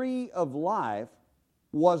tree of life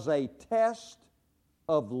was a test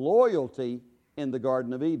of loyalty in the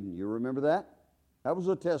Garden of Eden. You remember that? That was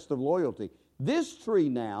a test of loyalty. This tree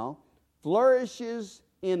now flourishes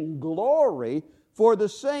in glory for the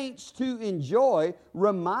saints to enjoy,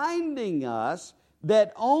 reminding us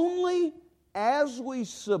that only as we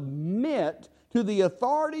submit to the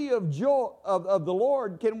authority of the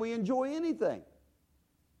Lord can we enjoy anything.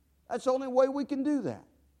 That's the only way we can do that.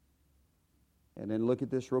 And then look at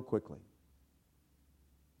this real quickly.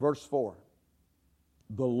 Verse 4.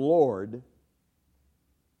 The Lord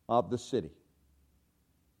of the city.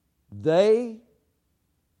 They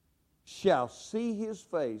shall see his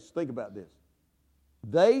face. Think about this.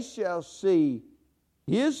 They shall see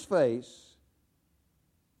his face,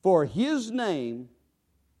 for his name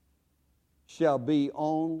shall be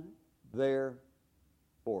on their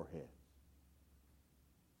forehead.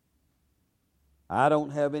 I don't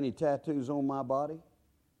have any tattoos on my body.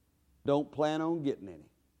 Don't plan on getting any.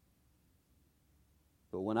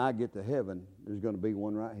 But when I get to heaven, there's going to be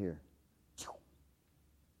one right here.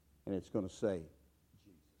 And it's going to say,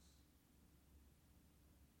 Jesus.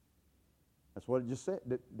 That's what it just said.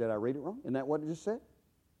 Did I read it wrong? Isn't that what it just said?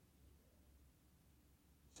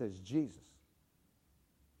 It says Jesus.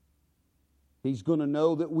 He's going to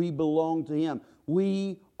know that we belong to him.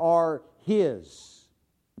 We are his.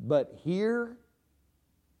 But here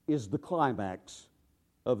is the climax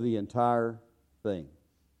of the entire thing.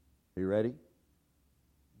 Are you ready?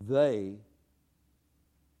 They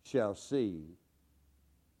shall see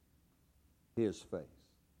his face.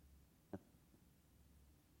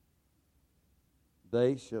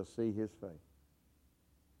 They shall see his face.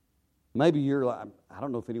 Maybe you're like, I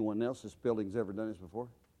don't know if anyone else in this building's ever done this before.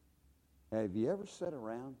 Have you ever sat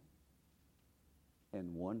around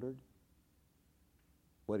and wondered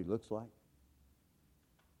what he looks like?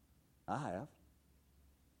 I have.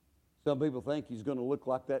 Some people think he's going to look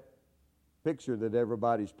like that picture that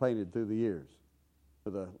everybody's painted through the years,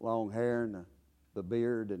 with the long hair and the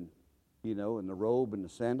beard and you know, in the robe and the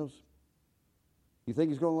sandals. You think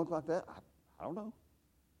he's going to look like that? I don't know.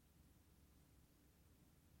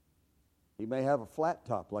 He may have a flat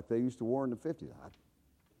top like they used to wear in the 50s.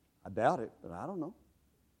 I doubt it, but I don't know.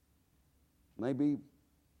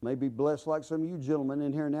 Maybe blessed like some of you gentlemen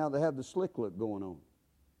in here now that have the slick look going on.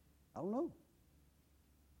 I don't know.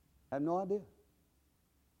 I have no idea.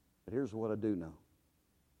 But here's what I do know.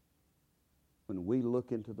 When we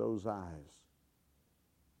look into those eyes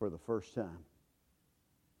for the first time,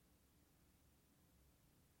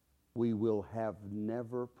 we will have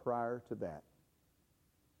never prior to that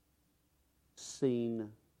seen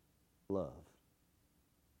love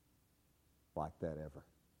like that ever.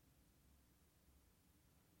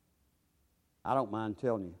 I don't mind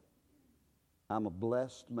telling you, I'm a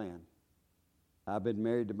blessed man. I've been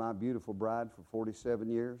married to my beautiful bride for 47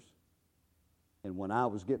 years. And when I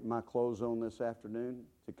was getting my clothes on this afternoon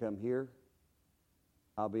to come here,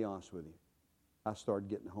 I'll be honest with you, I started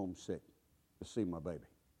getting homesick to see my baby.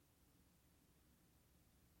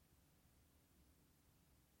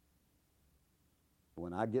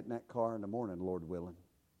 When I get in that car in the morning, Lord willing,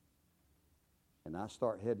 and I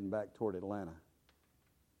start heading back toward Atlanta,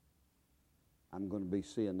 I'm going to be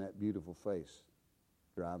seeing that beautiful face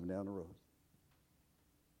driving down the road.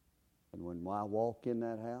 And when I walk in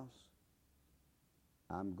that house,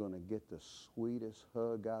 I'm going to get the sweetest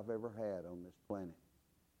hug I've ever had on this planet.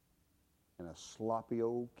 And a sloppy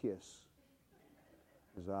old kiss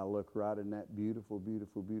as I look right in that beautiful,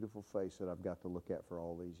 beautiful, beautiful face that I've got to look at for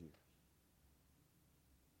all these years.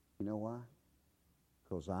 You know why?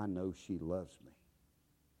 Because I know she loves me.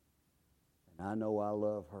 And I know I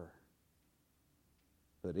love her.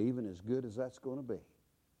 But even as good as that's going to be, it's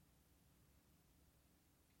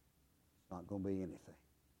not going to be anything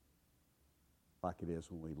like it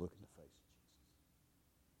is when we look in the face of Jesus.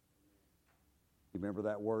 You remember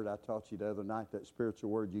that word I taught you the other night, that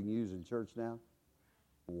spiritual word you can use in church now?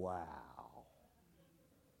 Wow.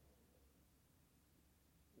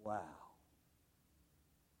 Wow.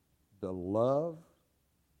 The love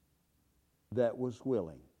that was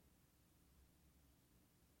willing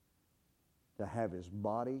to have his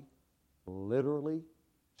body literally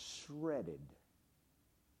shredded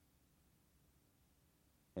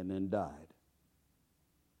and then died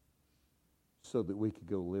so that we could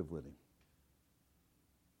go live with him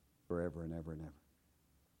forever and ever and ever.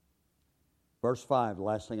 Verse 5, the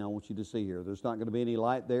last thing I want you to see here. There's not going to be any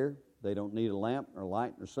light there. They don't need a lamp or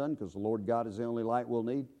light or sun because the Lord God is the only light we'll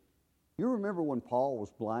need. You remember when Paul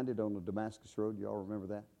was blinded on the Damascus Road? You all remember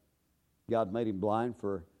that? God made him blind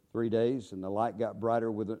for 3 days, and the light got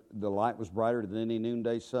brighter. The light was brighter than any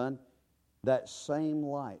noonday sun. That same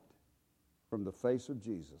light from the face of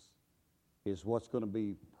Jesus is what's going to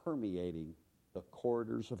be permeating the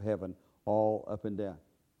corridors of heaven all up and down.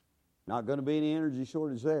 Not going to be any energy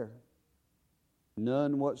shortage there.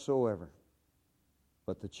 None whatsoever.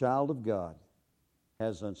 But the child of God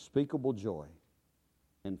has unspeakable joy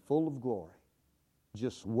and full of glory,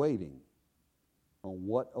 just waiting on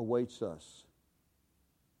what awaits us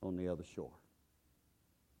on the other shore.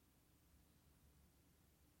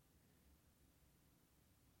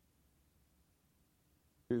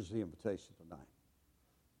 Here's the invitation tonight.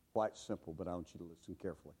 Quite simple, but I want you to listen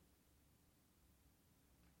carefully.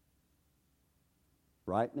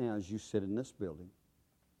 Right now, as you sit in this building,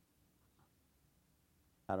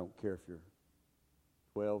 I don't care if you're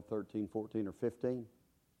 12, 13, 14, or 15.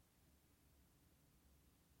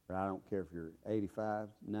 Or I don't care if you're 85,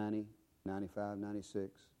 90, 95,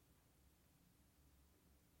 96.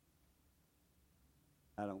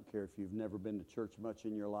 I don't care if you've never been to church much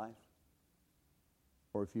in your life.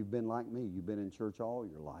 Or if you've been like me, you've been in church all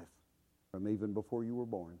your life, from even before you were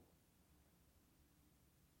born.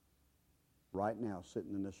 Right now,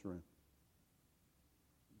 sitting in this room,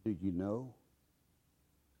 do you know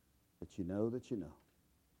that you know that you know?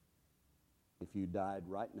 If you died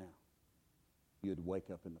right now, you'd wake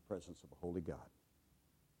up in the presence of a holy God.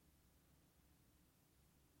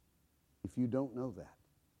 If you don't know that,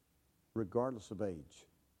 regardless of age,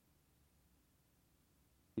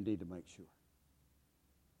 you need to make sure.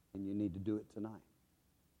 And you need to do it tonight.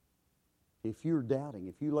 If you're doubting,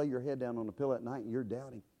 if you lay your head down on the pillow at night and you're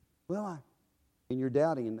doubting, and you're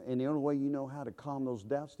doubting, and the only way you know how to calm those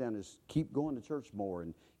doubts down is keep going to church more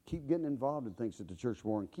and keep getting involved in things at the church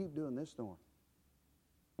more and keep doing this more.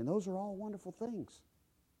 And those are all wonderful things.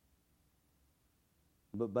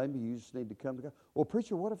 But maybe you just need to come to God. Well,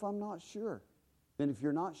 preacher, what if I'm not sure? Then if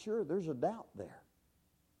you're not sure, there's a doubt there.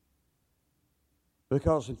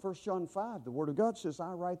 Because in 1 John 5, the Word of God says,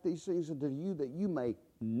 I write these things unto you that you may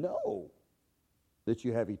know that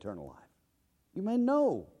you have eternal life. You may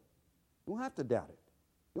know You don't have to doubt it.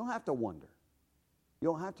 You don't have to wonder. You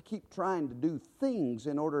don't have to keep trying to do things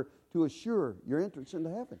in order to assure your entrance into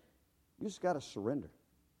heaven. You just got to surrender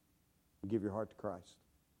and give your heart to Christ.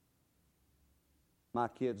 My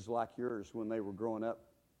kids, like yours, when they were growing up,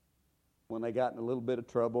 when they got in a little bit of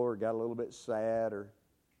trouble or got a little bit sad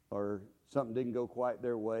or something didn't go quite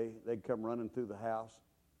their way, they'd come running through the house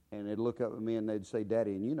and they'd look up at me and they'd say,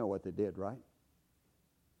 Daddy, and you know what they did, right?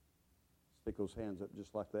 Stick those hands up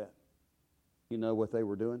just like that. You know what they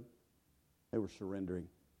were doing? They were surrendering.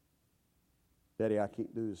 Daddy, I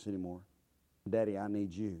can't do this anymore. Daddy, I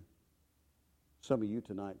need you. Some of you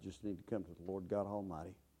tonight just need to come to the Lord God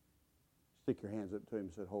Almighty. Stick your hands up to Him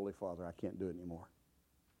and say, Holy Father, I can't do it anymore.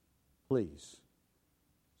 Please,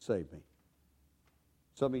 save me.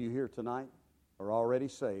 Some of you here tonight are already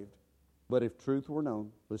saved, but if truth were known,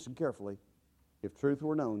 listen carefully, if truth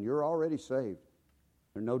were known, you're already saved.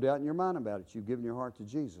 There's no doubt in your mind about it. You've given your heart to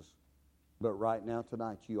Jesus. But right now,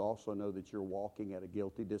 tonight, you also know that you're walking at a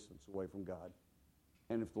guilty distance away from God.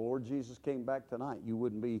 And if the Lord Jesus came back tonight, you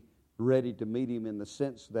wouldn't be ready to meet Him in the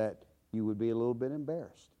sense that you would be a little bit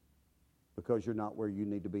embarrassed because you're not where you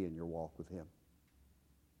need to be in your walk with Him.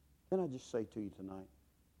 Can I just say to you tonight,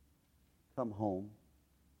 come home.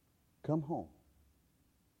 Come home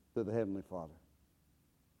to the Heavenly Father.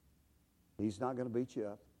 He's not going to beat you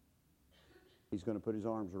up. He's going to put His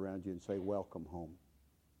arms around you and say, welcome home.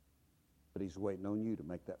 But He's waiting on you to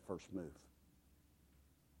make that first move.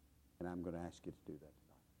 And I'm going to ask you to do that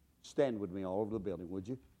tonight. Stand with me all over the building, would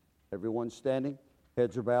you? Everyone standing,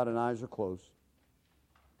 heads are bowed and eyes are closed.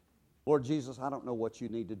 Lord Jesus, I don't know what you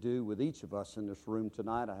need to do with each of us in this room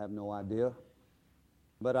tonight. I have no idea.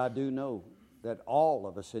 But I do know that all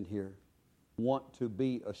of us in here want to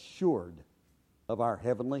be assured of our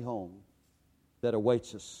heavenly home that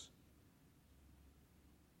awaits us.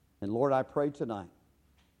 And Lord, I pray tonight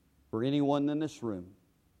for anyone in this room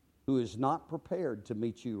who is not prepared to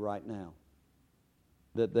meet you right now,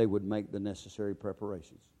 that they would make the necessary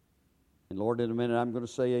preparations. And Lord, in a minute I'm going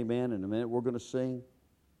to say amen. In a minute we're going to sing.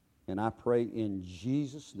 And I pray in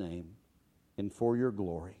Jesus' name and for your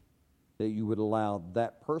glory that you would allow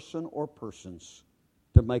that person or persons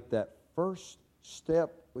to make that first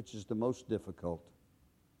step, which is the most difficult,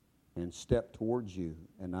 and step towards you.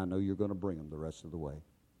 And I know you're going to bring them the rest of the way.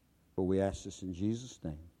 For we ask this in Jesus'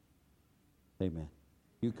 name. Amen.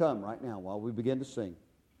 You come right now while we begin to sing.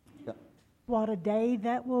 Come. What a day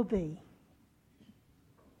that will be.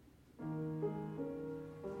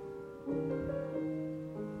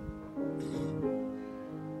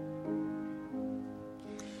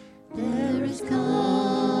 There is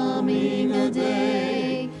coming a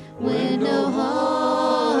day when no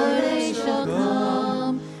heartache shall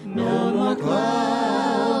come, no more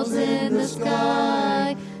clouds in the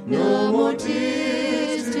sky, no more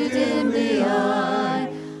tears to dim the eye.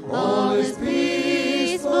 All is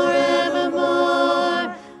peace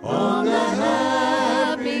forevermore on the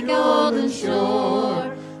happy golden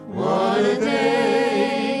shore. What a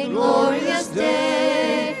day, glorious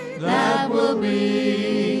day that will be.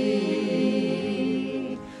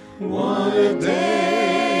 What a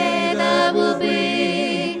day that will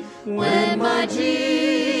be when my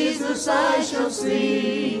Jesus I shall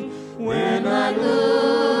see. When I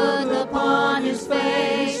look upon His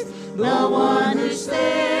face, the one who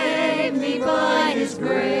saved me by His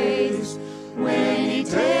grace. When He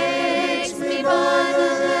takes me by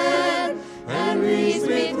the hand and leads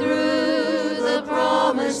me through the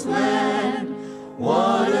promised land.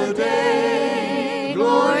 What a day,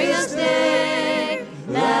 glorious day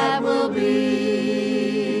that will be.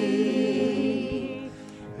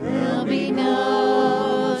 There'll be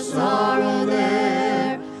no sorrow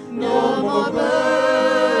there, no more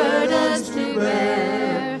burdens to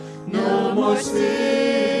bear, no more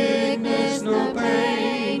sickness, no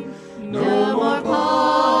pain, no more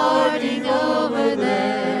parting over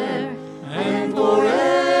there. And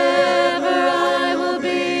forever I will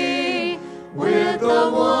be with the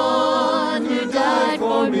one who died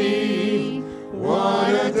for me. What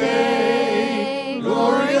a day,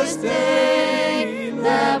 glorious day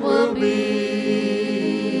that will be.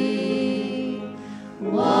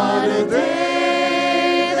 What a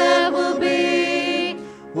day that will be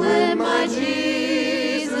when my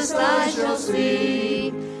Jesus I shall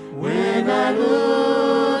see. When I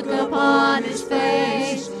look upon His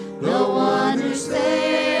face, the one who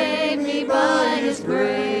saved me by His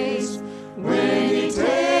grace. When He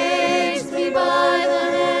takes me by the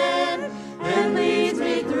hand and leads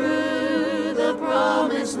me through the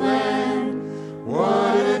promised land.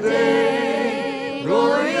 What a day,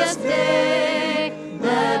 glorious day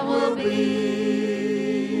that will be.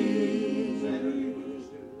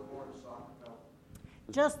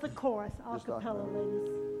 the chorus, a cappella, ladies.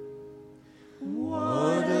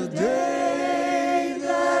 What a day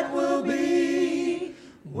that will be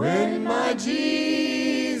when my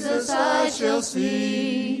Jesus I shall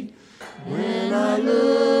see. When I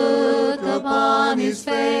look upon his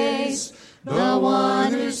face, the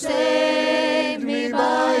one who saved me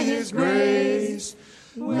by his grace.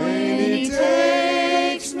 When he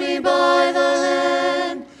takes me by the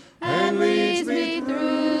hand and leads me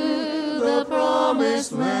through the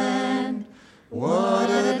promised land. What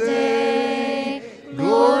a day,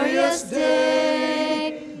 glorious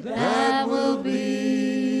day that will be.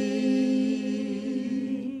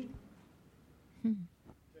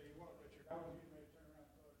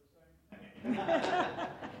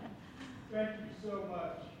 Thank you so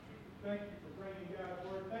much. Thank you for bringing God's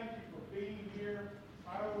word. Thank you for being here. I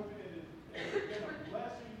hope it has been a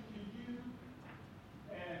blessing to you.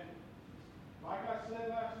 And like I said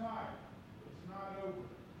last night, it's not over.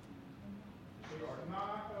 It's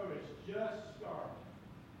not over. It's just starting.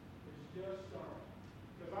 It's just starting.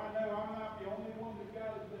 Because I know I'm not the only one that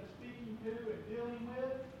God has been speaking to and dealing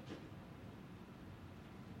with.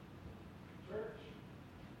 Church,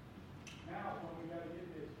 now is when we got to get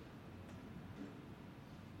busy.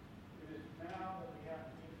 It is now that we have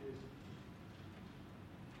to get busy.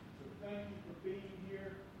 So thank you for being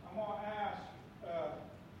here. I'm going to ask,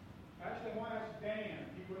 actually I want to ask Dan,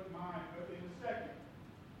 if he wouldn't mind, but in a second.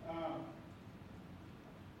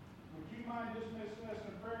 Would you mind dismissing us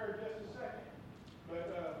in prayer just a second? But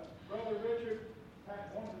Brother Richard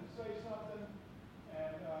wanted to say something,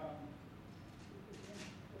 and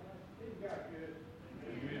he got good.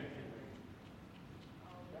 Amen.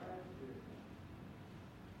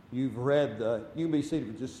 You've read, you can be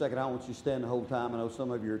seated for just a second. I don't want you to stand the whole time. I know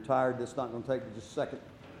some of you are tired. That's not going to take but just a second.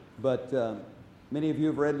 But many of you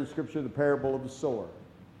have read in the scripture the parable of the sower.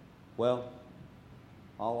 Well,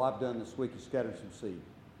 all I've done this week is scatter some seed.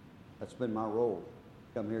 That's been my role.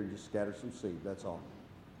 Come here and just scatter some seed. That's all.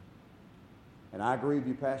 And I agree with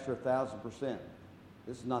you, Pastor, 1,000%.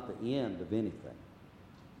 This is not the end of anything.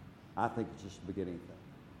 I think it's just the beginning of things.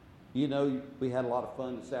 You know, we had a lot of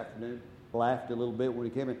fun this afternoon. Laughed a little bit when he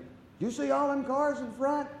came in. Did you see all them cars in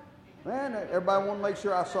front? Man, everybody wanted to make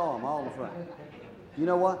sure I saw them all in the front. You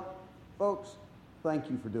know what? Folks, thank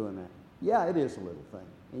you for doing that. Yeah, it is a little thing.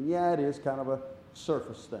 And yeah, it is kind of a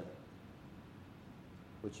surface thing.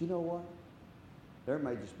 But you know what? There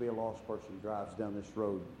may just be a lost person who drives down this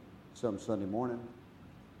road some Sunday morning,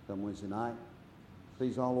 some Wednesday night,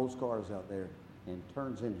 sees all those cars out there, and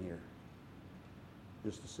turns in here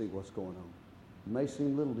just to see what's going on. It may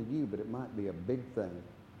seem little to you, but it might be a big thing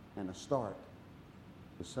and a start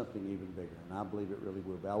to something even bigger. And I believe it really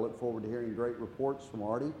will be. I look forward to hearing great reports from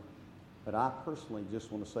Artie, but I personally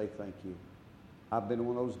just want to say thank you. I've been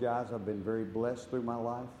one of those guys. I've been very blessed through my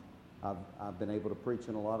life. I've been able to preach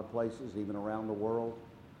in a lot of places, even around the world,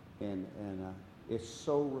 and it's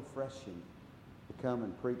so refreshing to come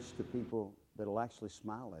and preach to people that'll actually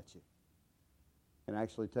smile at you and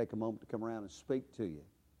actually take a moment to come around and speak to you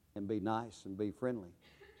and be nice and be friendly.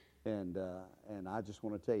 And I just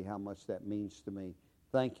want to tell you how much that means to me.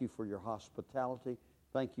 Thank you for your hospitality.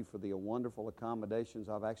 Thank you for the wonderful accommodations.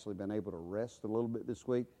 I've actually been able to rest a little bit this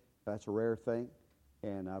week. That's a rare thing.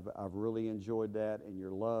 And I've really enjoyed that, and your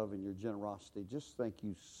love and your generosity. Just thank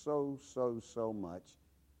you so, so, so much.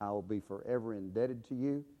 I will be forever indebted to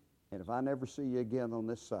you. And if I never see you again on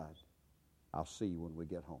this side, I'll see you when we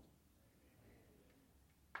get home.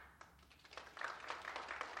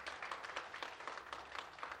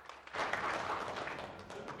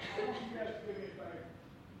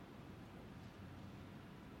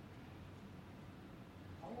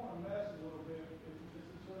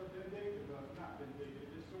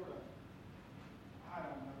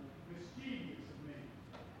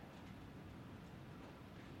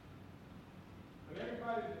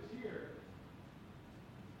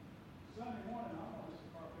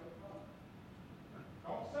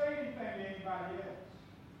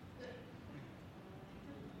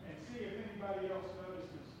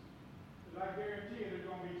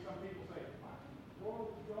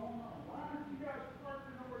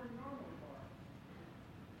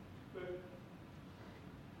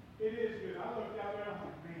 It is good. I looked out there and I'm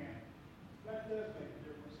like, man, that does make a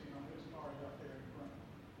difference, seeing all those cars out there in front.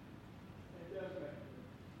 It does make a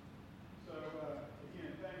difference. So,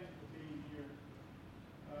 again, thank you for being here.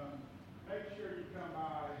 Make sure you come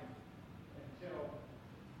by and tell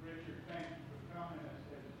Richard thank you for coming as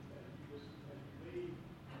you leave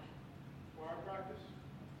choir practice.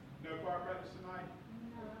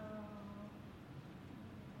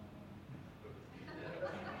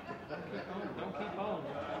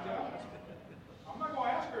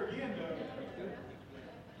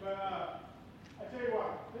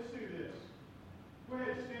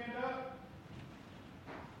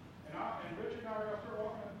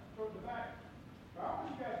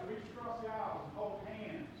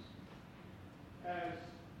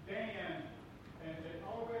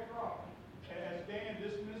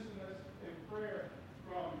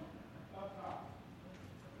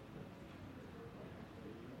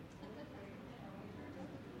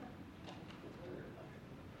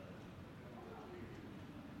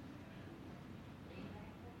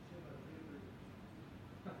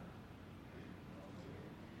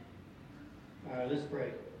 All right, let's pray.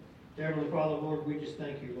 Dear Heavenly Father, Lord, we just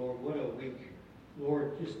thank you, Lord. What a week.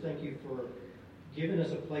 Lord, just thank you for giving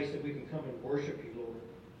us a place that we can come and worship you, Lord.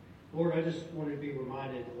 Lord, I just want to be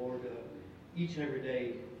reminded, Lord, each and every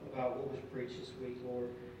day about what was preached this week, Lord.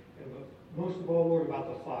 And most of all, Lord,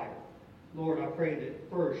 about the fire. Lord, I pray that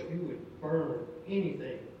first you would burn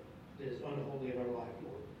anything that is unholy in our life,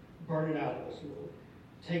 Lord. Burn it out of us, Lord.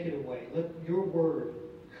 Take it away. Let your word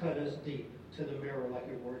cut us deep to the marrow like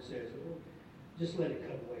your word says, Lord. Just let it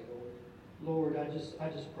cut away, Lord. Lord, I just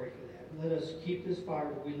pray for that. Let us keep this fire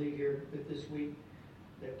that we leave here with this week,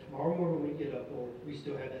 that tomorrow morning when we get up, Lord, we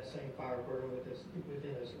still have that same fire burning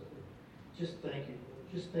within us, Lord. Just thank you,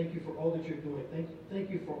 Lord. Just thank you for all that you're doing. Thank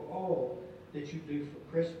you for all that you do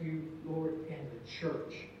for Crestview, Lord, and the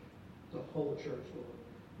church, the whole church, Lord.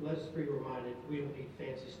 Let us be reminded we don't need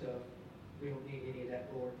fancy stuff. We don't need any of that,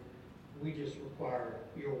 Lord. We just require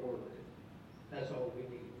your word. That's all we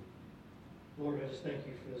need. Lord, I just thank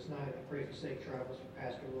you for this night. I pray for safe travels for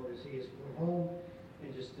Pastor, Lord, as he is going home,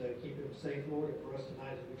 and just keep him safe, Lord. And for us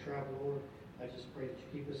tonight as we travel, Lord, I just pray that you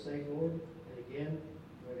keep us safe, Lord. And again,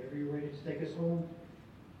 whenever you're ready to take us home,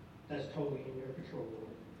 that's totally in your control,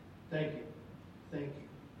 Lord. Thank you. Thank you.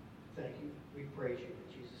 Thank you. We praise you in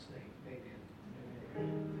Jesus' name. Amen.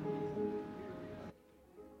 Amen.